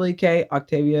 that's totally okay.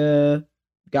 Octavia,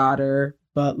 got her,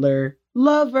 Butler,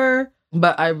 love her.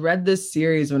 But I read this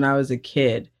series when I was a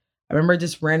kid. I remember I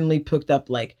just randomly picked up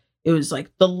like, it was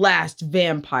like The Last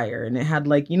Vampire. And it had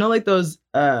like, you know, like those,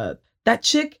 that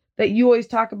chick that you always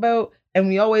talk about. And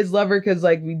we always love her because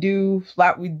like we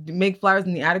make flowers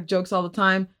in the attic jokes all the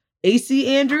time.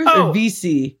 AC Andrews or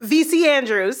VC? VC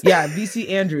Andrews. Yeah, VC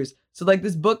Andrews. So like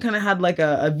this book kind of had like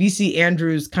a VC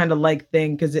Andrews kind of like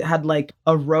thing because it had like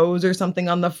a rose or something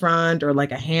on the front or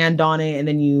like a hand on it. And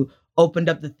then you opened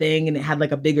up the thing and it had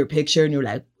like a bigger picture and you were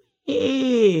like,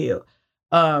 ew.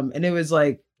 And it was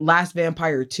like Last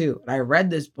Vampire 2. And I read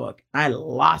this book. I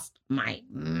lost my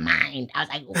mind. I was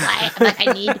like, what? I'm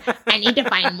like, I need to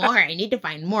find more. I need to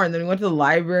find more. And then we went to the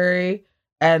library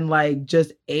and like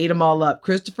just ate them all up.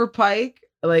 Christopher Pike.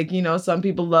 Like, you know, some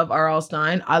people love R.L.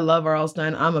 Stine. I love R.L.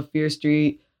 Stine. I'm a Fear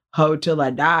Street hoe till I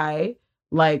die.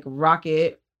 Like,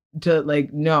 Rocket to,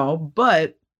 like, no.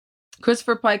 But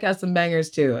Christopher Pike has some bangers,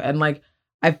 too. And, like,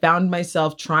 I found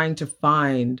myself trying to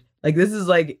find, like, this is,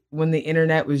 like, when the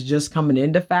internet was just coming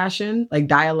into fashion. Like,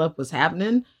 dial-up was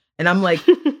happening. And I'm, like,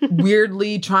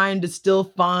 weirdly trying to still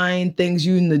find things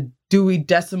using the Dewey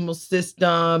Decimal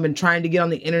System and trying to get on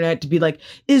the internet to be like,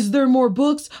 is there more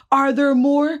books? Are there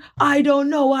more? I don't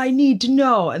know. I need to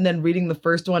know. And then reading the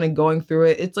first one and going through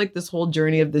it. It's like this whole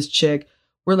journey of this chick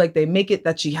where like they make it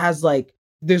that she has like,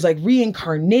 there's like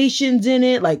reincarnations in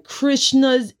it, like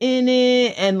Krishna's in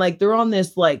it. And like they're on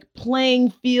this like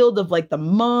playing field of like the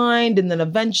mind. And then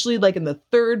eventually like in the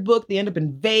third book, they end up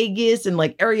in Vegas and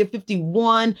like Area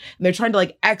 51. And they're trying to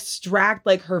like extract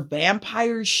like her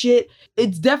vampire shit.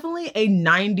 It's definitely a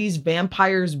 90s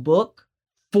vampires book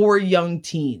for young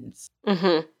teens.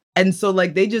 Mm-hmm. And so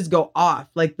like they just go off.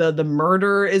 Like the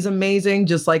murder is amazing,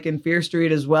 just like in Fear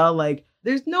Street as well. Like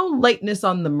there's no lightness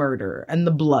on the murder and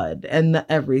the blood and the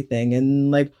everything. And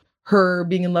like her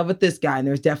being in love with this guy. And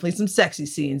there's definitely some sexy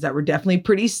scenes that were definitely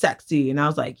pretty sexy. And I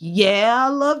was like, yeah, I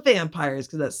love vampires.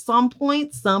 Because at some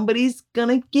point, somebody's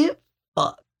gonna get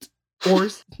fucked. Or,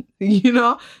 you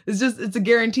know, it's a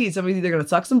guarantee. Somebody's either gonna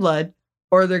suck some blood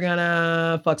or they're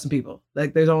gonna fuck some people.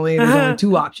 Like there's only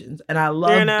two options. And I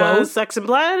love you're gonna both. Suck some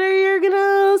blood or you're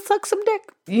gonna suck some dick.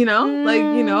 You know,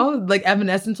 like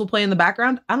Evanescence will play in the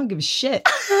background. I don't give a shit.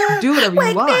 Do whatever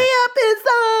you want. Wake me up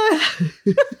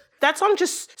inside. That song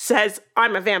just says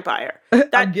I'm a vampire.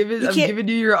 I'm giving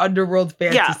you your underworld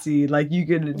fantasy. Yeah. Like you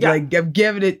can like I'm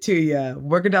giving it to you.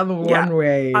 Working down the one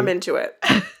way. I'm into it.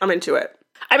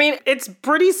 I mean, it's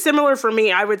pretty similar for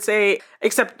me, I would say,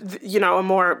 except, you know, a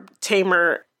more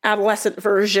tamer adolescent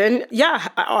version. Yeah,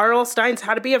 R.L. Stine's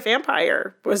How to Be a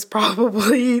Vampire was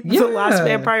probably the last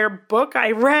vampire book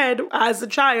I read as a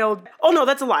child. Oh, no,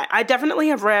 that's a lie. I definitely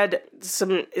have read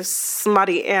some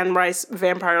smutty Anne Rice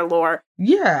vampire lore.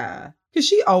 Yeah, because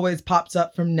she always pops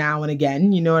up from now and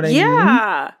again. You know what I mean?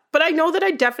 Yeah. But I know that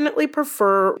I definitely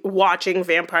prefer watching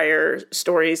vampire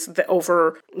stories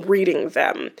over reading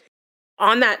them.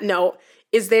 On that note,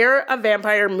 is there a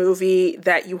vampire movie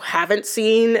that you haven't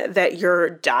seen that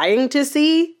you're dying to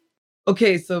see?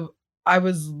 Okay, so I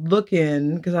was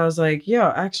looking because I was like, yo,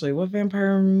 actually, what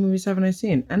vampire movies haven't I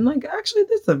seen? And like, actually,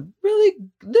 there's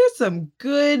some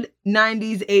good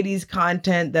 90s, 80s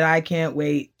content that I can't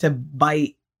wait to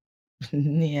bite.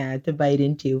 To bite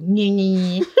into.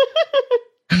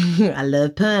 I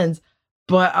love puns.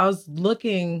 But I was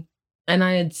looking and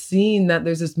I had seen that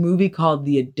there's this movie called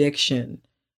The Addiction.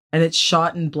 And it's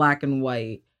shot in black and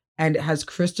white. And it has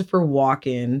Christopher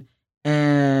Walken.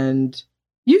 And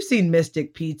you've seen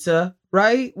Mystic Pizza,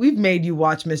 right? We've made you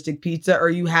watch Mystic Pizza. Or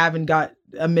you haven't got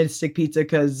a Mystic Pizza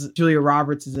because Julia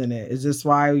Roberts is in it. Is this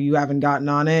why you haven't gotten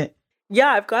on it?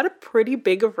 Yeah, I've got a pretty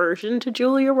big aversion to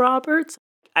Julia Roberts.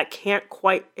 I can't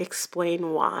quite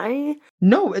explain why.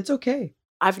 No, it's okay.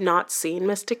 I've not seen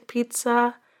Mystic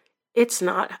Pizza. It's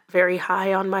not very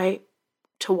high on my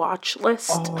to-watch list.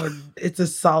 Oh, it's a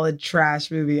solid trash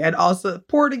movie. And also,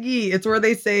 Portuguese. It's where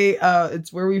they say,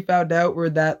 it's where we found out where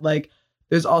that, like,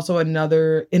 there's also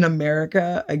another, in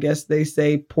America, I guess they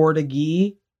say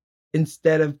Portuguese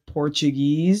instead of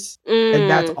Portuguese. And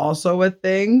that's also a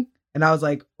thing. And I was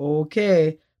like,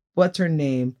 okay, what's her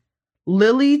name?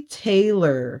 Lily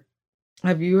Taylor.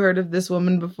 Have you heard of this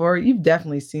woman before? You've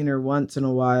definitely seen her once in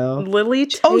a while. Lily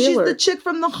Taylor. Oh, she's the chick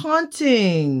from The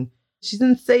Haunting. She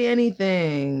didn't say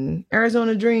anything.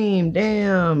 Arizona Dream.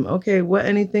 Damn. Okay, what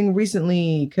anything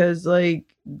recently? Because,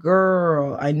 like,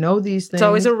 girl, I know these things. It's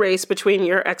always a race between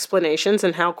your explanations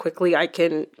and how quickly I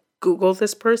can Google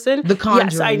this person. The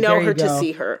Conjuring. Yes, I know her to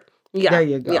see her. Yeah. There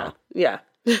you go. Yeah.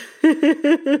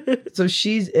 So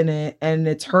she's in it, and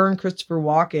it's her and Christopher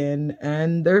Walken,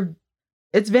 and they're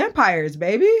it's vampires,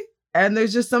 baby. And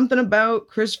there's just something about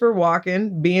Christopher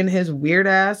Walken being his weird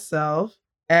ass self.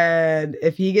 And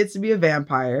if he gets to be a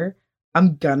vampire,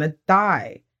 I'm gonna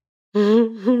die.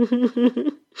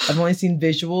 I've only seen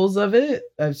visuals of it.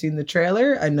 I've seen the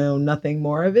trailer. I know nothing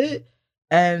more of it.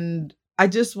 And I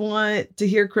just want to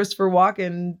hear Christopher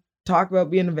Walken talk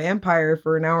about being a vampire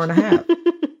for an hour and a half.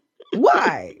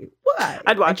 Why?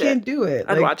 I'd watch I can't do it.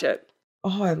 I'd watch it.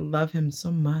 Oh, I love him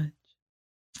so much.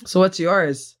 So what's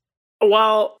yours?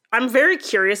 Well, I'm very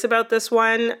curious about this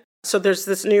one. So there's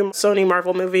this new Sony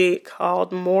Marvel movie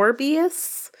called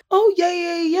Morbius. Oh,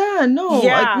 yeah. No,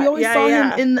 like, we always saw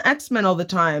him in the X-Men all the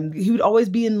time. He would always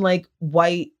be in like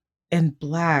white and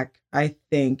black, I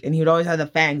think. And he would always have the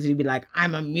fangs. And he'd be like,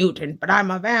 I'm a mutant, but I'm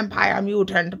a vampire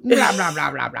mutant. Blah, blah,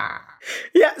 blah, blah, blah.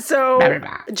 Yeah, so Blah, blah,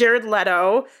 blah. Jared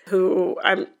Leto, who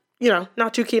I'm,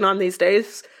 not too keen on these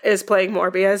days, is playing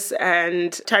Morbius.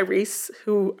 And Tyrese,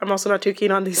 who I'm also not too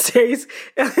keen on these days,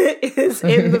 is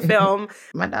in the film.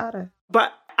 My daughter.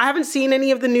 But I haven't seen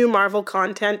any of the new Marvel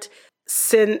content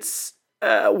since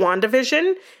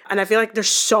WandaVision, and I feel like there's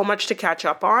so much to catch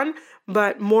up on,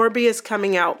 but Morbius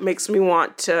coming out makes me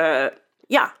want to,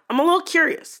 I'm a little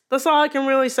curious. That's all I can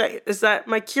really say, is that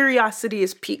my curiosity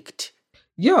is piqued.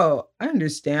 Yo, I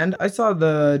understand. I saw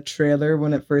the trailer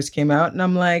when it first came out, and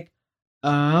I'm like,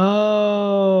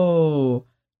 oh,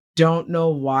 don't know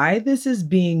why this is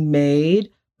being made,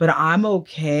 but I'm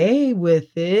okay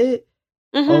with it.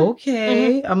 Mm-hmm.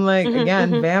 Okay. Mm-hmm. I'm like,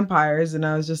 again, Mm-hmm. vampires. And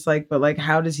I was just like, but like,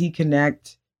 how does he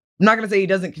connect? I'm not going to say he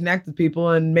doesn't connect with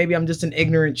people. And maybe I'm just an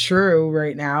ignorant shrew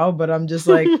right now, but I'm just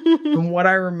like, from what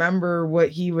I remember, what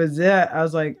he was at, I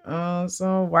was like, oh,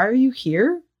 so why are you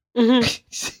here?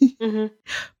 Mm-hmm. Mm-hmm.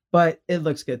 But it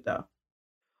looks good though.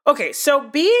 Okay, so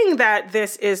being that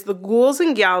this is the Ghouls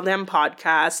and Galdem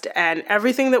podcast and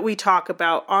everything that we talk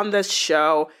about on this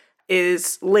show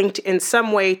is linked in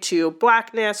some way to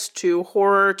Blackness, to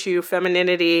horror, to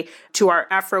femininity, to our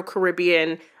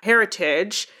Afro-Caribbean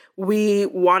heritage, we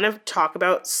want to talk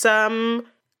about some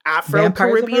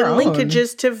Afro-Caribbean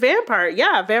linkages to vampire.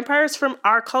 Yeah, vampires from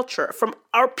our culture, from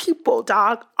our people,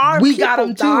 dog. We got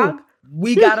them too.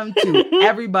 We got them too.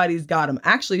 Everybody's got them.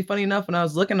 Actually, funny enough, when I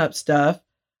was looking up stuff,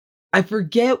 I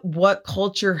forget what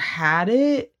culture had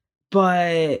it,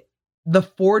 but the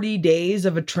 40 days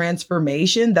of a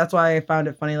transformation, that's why I found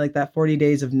it funny, like that 40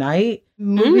 Days of Night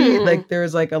movie. Like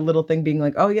there's like a little thing being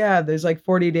like, oh yeah, there's like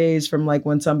 40 days from like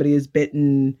when somebody is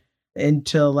bitten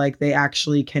until like they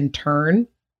actually can turn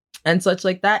and such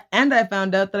like that. And I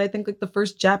found out that I think like the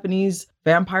first Japanese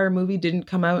vampire movie didn't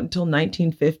come out until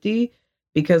 1950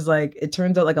 because like it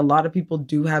turns out like a lot of people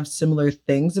do have similar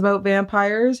things about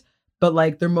vampires, but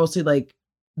like they're mostly like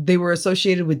they were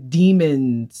associated with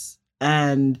demons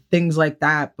and things like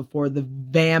that before the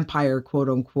vampire quote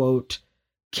unquote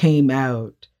came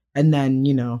out. And then,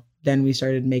 then we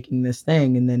started making this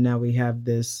thing. And then now we have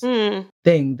this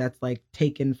thing that's like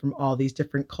taken from all these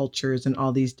different cultures and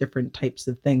all these different types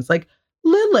of things. Like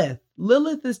Lilith.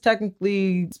 Lilith is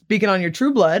technically, speaking on your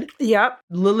True Blood. Yep.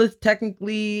 Lilith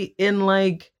technically in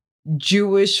like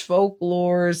Jewish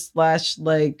folklore /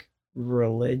 like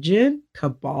religion,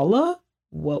 Kabbalah.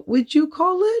 What would you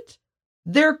call it?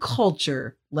 Their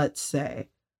culture, let's say,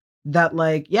 that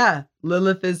like, yeah,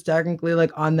 Lilith is technically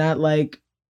like on that like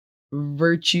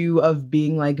virtue of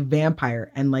being like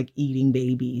vampire and like eating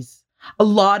babies. A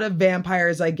lot of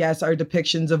vampires, I guess, are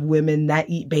depictions of women that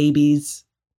eat babies.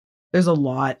 There's a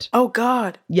lot. Oh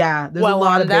God. Yeah, there's a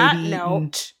lot of that baby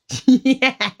note,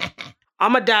 yeah.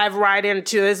 I'm gonna dive right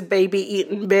into this baby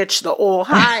eating bitch, the old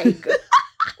hag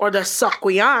or the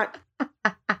sucquiant.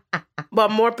 But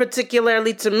more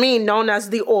particularly to me, known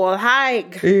as the old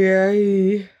hag.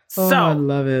 Yeah. Oh, So, I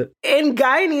love it. in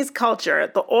Guyanese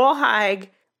culture, the old hag,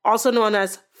 also known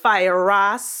as Fire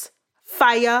Ras,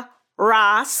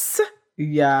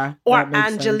 Yeah. or that makes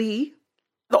sense. Angeli.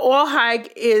 The old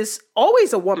hag is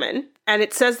always a woman, and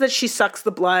it says that she sucks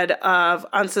the blood of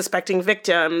unsuspecting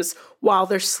victims while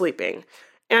they're sleeping.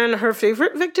 And her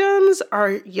favorite victims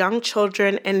are young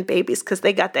children and babies because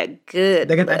they got that good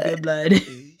They got blood. that good blood.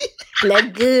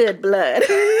 That good blood.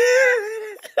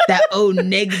 That O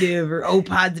negative or O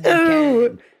positive Ooh,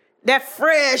 kind. that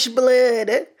fresh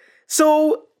blood.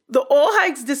 So the old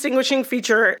hag's distinguishing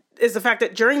feature is the fact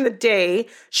that during the day,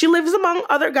 she lives among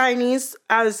other Guyanese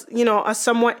as, a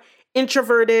somewhat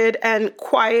introverted and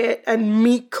quiet and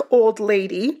meek old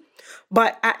lady.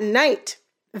 But at night,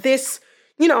 this,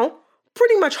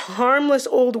 pretty much harmless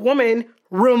old woman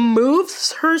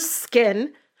removes her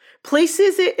skin,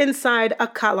 places it inside a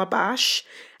calabash,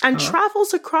 and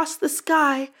travels across the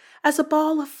sky as a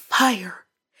ball of fire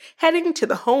heading to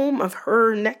the home of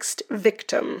her next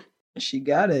victim. She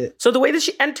got it. So the way that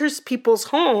she enters people's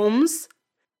homes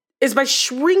is by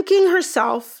shrinking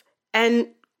herself and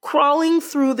crawling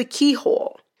through the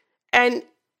keyhole. And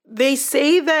they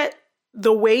say that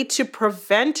the way to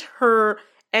prevent her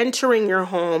entering your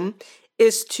home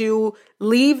is to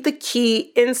leave the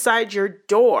key inside your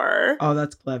door. Oh,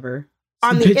 that's clever.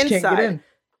 On So the bitch can't get inside. in.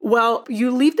 Well,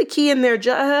 you leave the key in there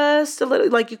just a little,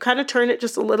 like you kind of turn it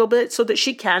just a little bit so that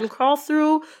she can crawl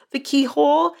through the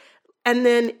keyhole. And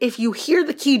then if you hear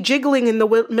the key jiggling in the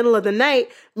middle of the night,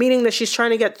 meaning that she's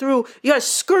trying to get through, you gotta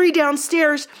scurry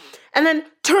downstairs and then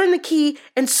turn the key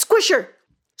and squish her.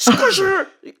 Squish her.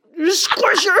 You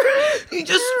squish her. You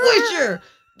just squish her.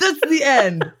 That's the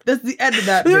end. That's the end of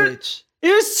that bitch.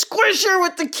 You squish her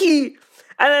with the key.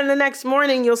 And then the next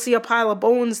morning, you'll see a pile of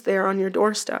bones there on your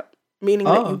doorstep, meaning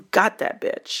that you got that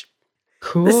bitch.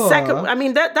 Cool. The second, I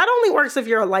mean, that only works if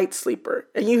you're a light sleeper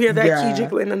and you hear that key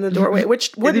jiggling in the doorway,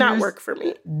 which would not work for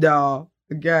me. No.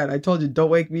 Again, I told you, don't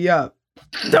wake me up.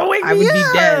 Don't wake me up. I would be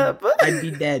dead. I'd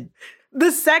be dead.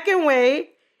 The second way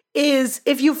is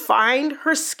if you find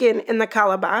her skin in the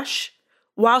calabash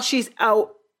while she's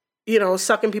out,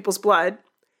 sucking people's blood,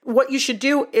 what you should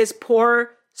do is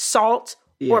pour salt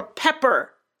or pepper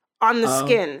on the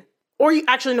skin. Or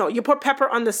you pour pepper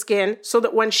on the skin so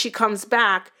that when she comes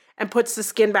back and puts the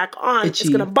skin back on, it's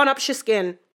going to bun up your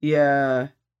skin. Yeah.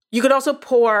 You could also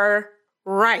pour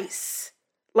rice,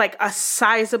 like a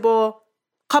sizable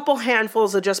couple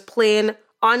handfuls of just plain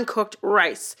uncooked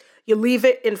rice. You leave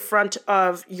it in front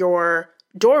of your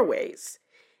doorways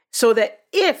so that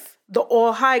if the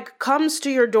old hag comes to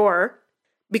your door,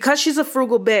 because she's a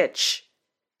frugal bitch,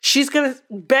 she's going to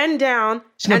bend down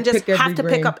and just have to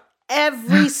pick up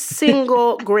every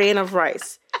single grain of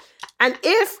rice. And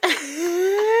if...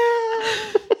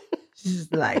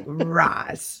 She's like,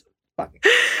 Ross,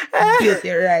 filthy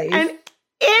rice. And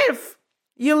if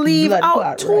you leave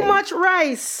out too much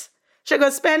rice, she's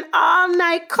going to spend all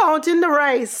night counting the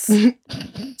rice.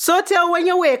 So till when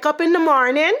you wake up in the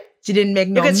morning, she didn't make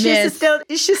no mess. She's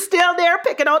still there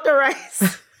picking out the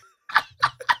rice.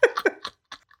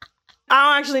 I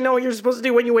don't actually know what you're supposed to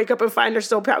do when you wake up and find her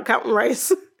still counting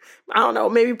rice. I don't know.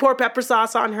 Maybe pour pepper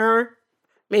sauce on her.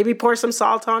 Maybe pour some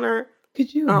salt on her.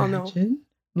 Could you imagine?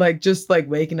 Like, just like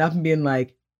waking up and being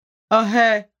like, oh,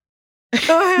 hey.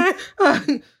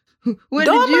 When Don't did you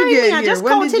mind get me. here? I just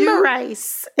When counted my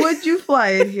rice. When'd you fly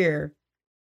in here?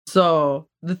 So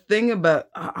the thing about,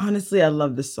 honestly, I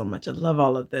love this so much. I love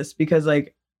all of this because,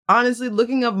 like, honestly,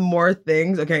 looking up more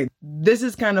things. Okay, this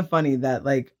is kind of funny that,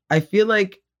 like, I feel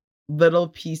like little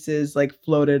pieces like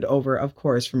floated over, of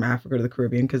course, from Africa to the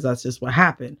Caribbean because that's just what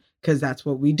happened, because that's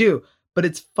what we do. But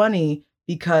it's funny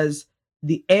because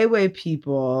the Ewe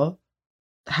people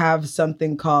have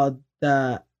something called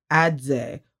the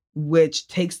Adze, which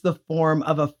takes the form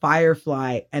of a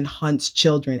firefly and hunts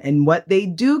children. And what they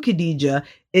do, Khadija,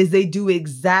 is they do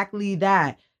exactly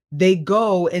that. They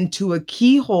go into a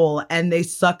keyhole and they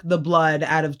suck the blood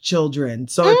out of children.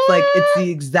 So it's like, it's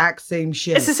the exact same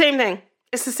shit. It's the same thing.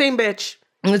 It's the same bitch.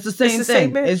 And it's the same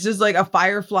thing. It's just like a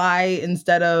firefly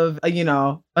instead of,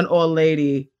 an old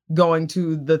lady going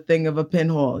to the thing of a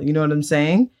pinhole. You know what I'm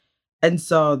saying? And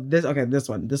so this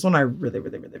one I really,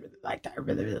 really, really, really liked. I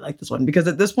really, really like this one because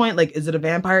at this point, like, is it a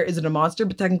vampire? Is it a monster?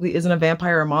 But technically, isn't a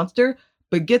vampire a monster?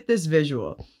 But get this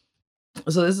visual.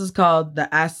 So this is called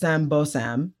the Assam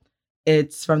Bosam.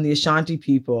 It's from the Ashanti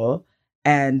people.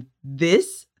 And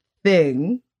this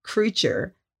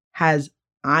creature has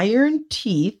iron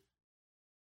teeth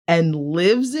and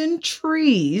lives in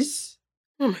trees.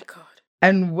 Oh my God.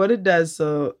 And what it does,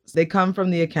 so they come from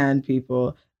the Akan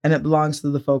people and it belongs to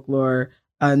the folklore,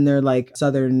 and they're like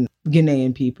Southern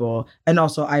Ghanaian people and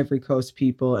also Ivory Coast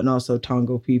people and also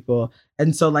Tongo people.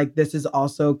 And so like this has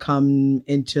also come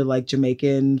into like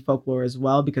Jamaican folklore as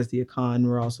well because the Akan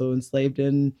were also enslaved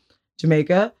in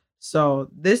Jamaica. So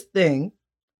this thing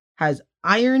has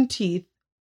iron teeth,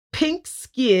 pink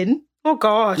skin. Oh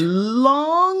God.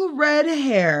 Long red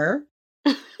hair.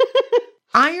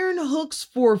 Iron hooks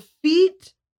for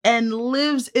feet and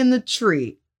lives in the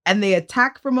tree. And they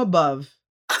attack from above.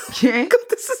 Okay? God,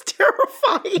 this is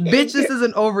terrifying. Bitch, this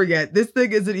isn't over yet. This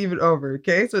thing isn't even over.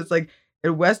 Okay? So it's like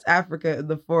in West Africa, in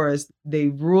the forest, they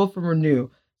rule from Renew.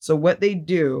 So what they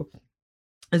do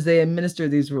is they administer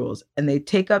these rules and they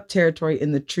take up territory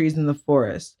in the trees in the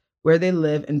forest where they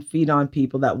live and feed on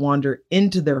people that wander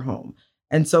into their home.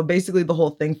 And so basically the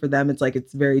whole thing for them, it's like,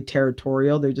 it's very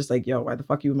territorial. They're just like, yo, why the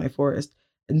fuck are you in my forest?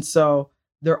 And so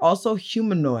they're also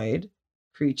humanoid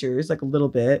creatures, like a little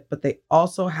bit, but they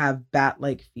also have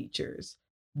bat-like features.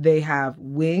 They have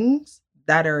wings,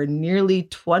 that are nearly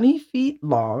 20 feet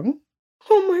long.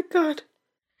 Oh my God.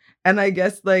 And I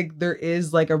guess like there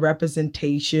is like a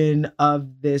representation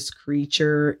of this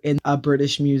creature in a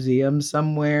British museum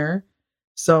somewhere.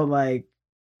 So like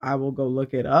I will go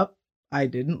look it up. I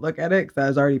didn't look at it because I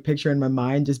was already picturing in my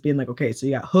mind just being like, okay, so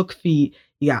you got hook feet,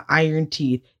 you got iron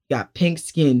teeth, you got pink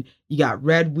skin, you got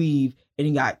red weave, and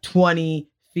you got 20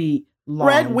 feet long.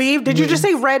 Red weave? Did you just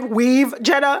say red weave,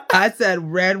 Jenna? I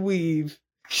said red weave.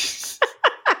 Because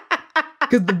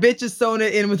the bitch is sewing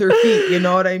it in with her feet, you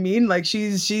know what I mean? Like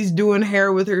she's doing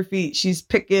hair with her feet. She's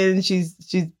picking, she's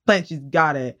playing, she's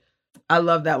got it. I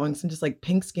love that one. Cause I'm just like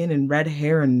pink skin and red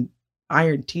hair and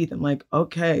iron teeth. I'm like,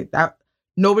 okay, that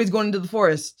nobody's going into the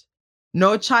forest.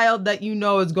 No child that you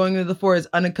know is going into the forest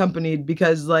unaccompanied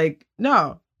because like,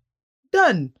 no,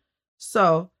 done.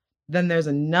 So then there's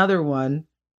another one,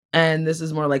 and this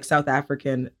is more like South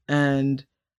African, and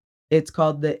it's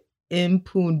called the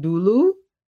Impundulu.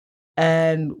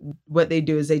 And what they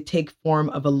do is they take form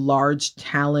of a large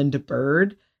taloned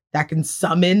bird that can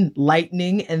summon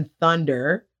lightning and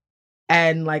thunder.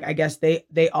 And like, I guess they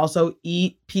also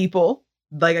eat people.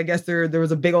 Like, I guess there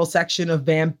was a big old section of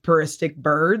vampiristic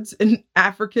birds in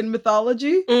African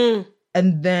mythology. Mm.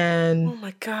 And then Oh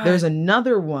my God. there's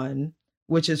another one,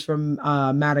 which is from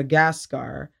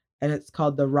Madagascar, and it's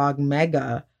called the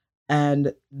Rogmega.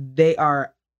 And they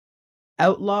are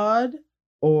outlawed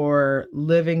or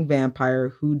living vampire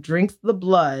who drinks the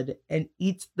blood and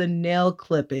eats the nail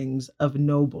clippings of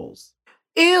nobles.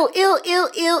 Ew, ew, ew,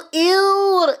 ew,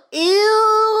 ew,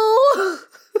 ew.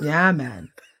 Yeah,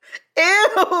 man.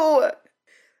 Ew.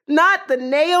 Not the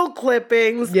nail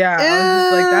clippings. Yeah, I was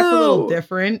just like, that's a little Ew.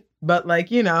 different. But like,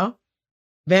 you know,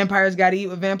 vampires got to eat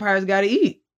what vampires got to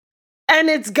eat. And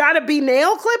it's got to be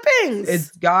nail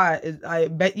clippings. I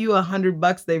bet you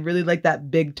 $100 they really like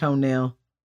that big toenail.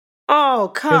 Oh,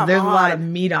 Because come there's on. a lot of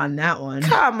meat on that one.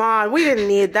 Come on. We didn't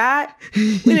need that.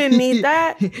 We didn't need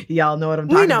that. Y'all know what I'm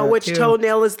talking about. We know which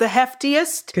toenail is the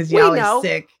heftiest. Because We y'all know. are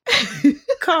sick.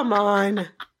 Come on.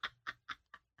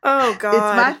 Oh, God.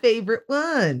 It's my favorite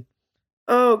one.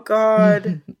 Oh,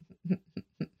 God.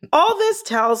 All this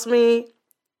tells me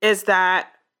is that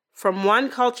from one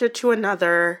culture to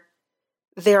another,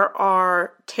 there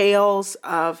are tales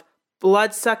of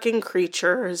blood-sucking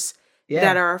creatures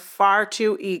that are far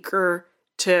too eager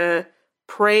to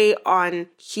prey on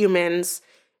humans,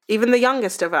 even the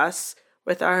youngest of us,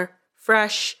 with our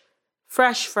fresh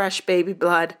baby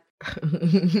blood.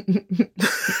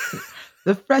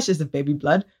 The freshest of baby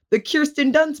blood. The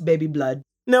Kirsten Dunst baby blood.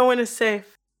 No one is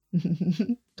safe.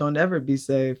 Don't ever be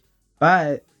safe.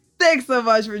 But thanks so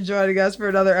much for joining us for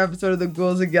another episode of the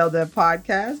Ghouls and Gelden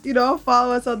podcast. You know,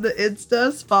 follow us on the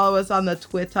Instas, follow us on the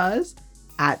Twitters,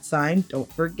 @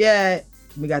 don't forget,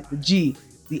 we got the G,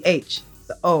 the H,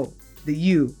 the O, the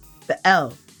U, the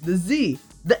L, the Z,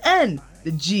 the N,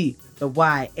 the G, the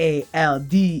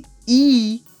YALDEM.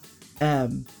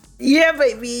 Yeah,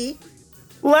 baby.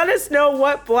 Let us know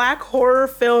what black horror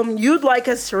film you'd like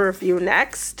us to review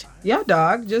next. Yeah,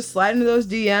 dog. Just slide into those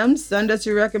DMs, send us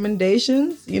your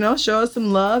recommendations, you know, show us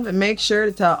some love, and make sure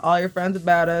to tell all your friends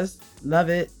about us. Love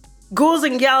it. Ghouls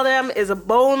and Geldem is a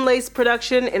Bone Lace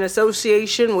production in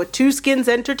association with Two Skins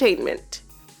Entertainment.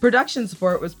 Production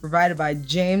support was provided by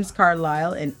James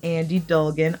Carlisle and Andy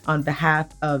Dolgan on behalf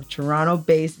of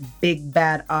Toronto-based Big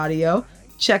Bad Audio.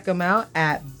 Check them out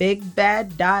at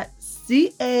bigbad.ca.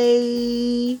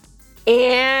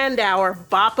 And our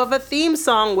bop of a theme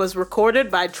song was recorded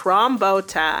by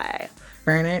Trombotai.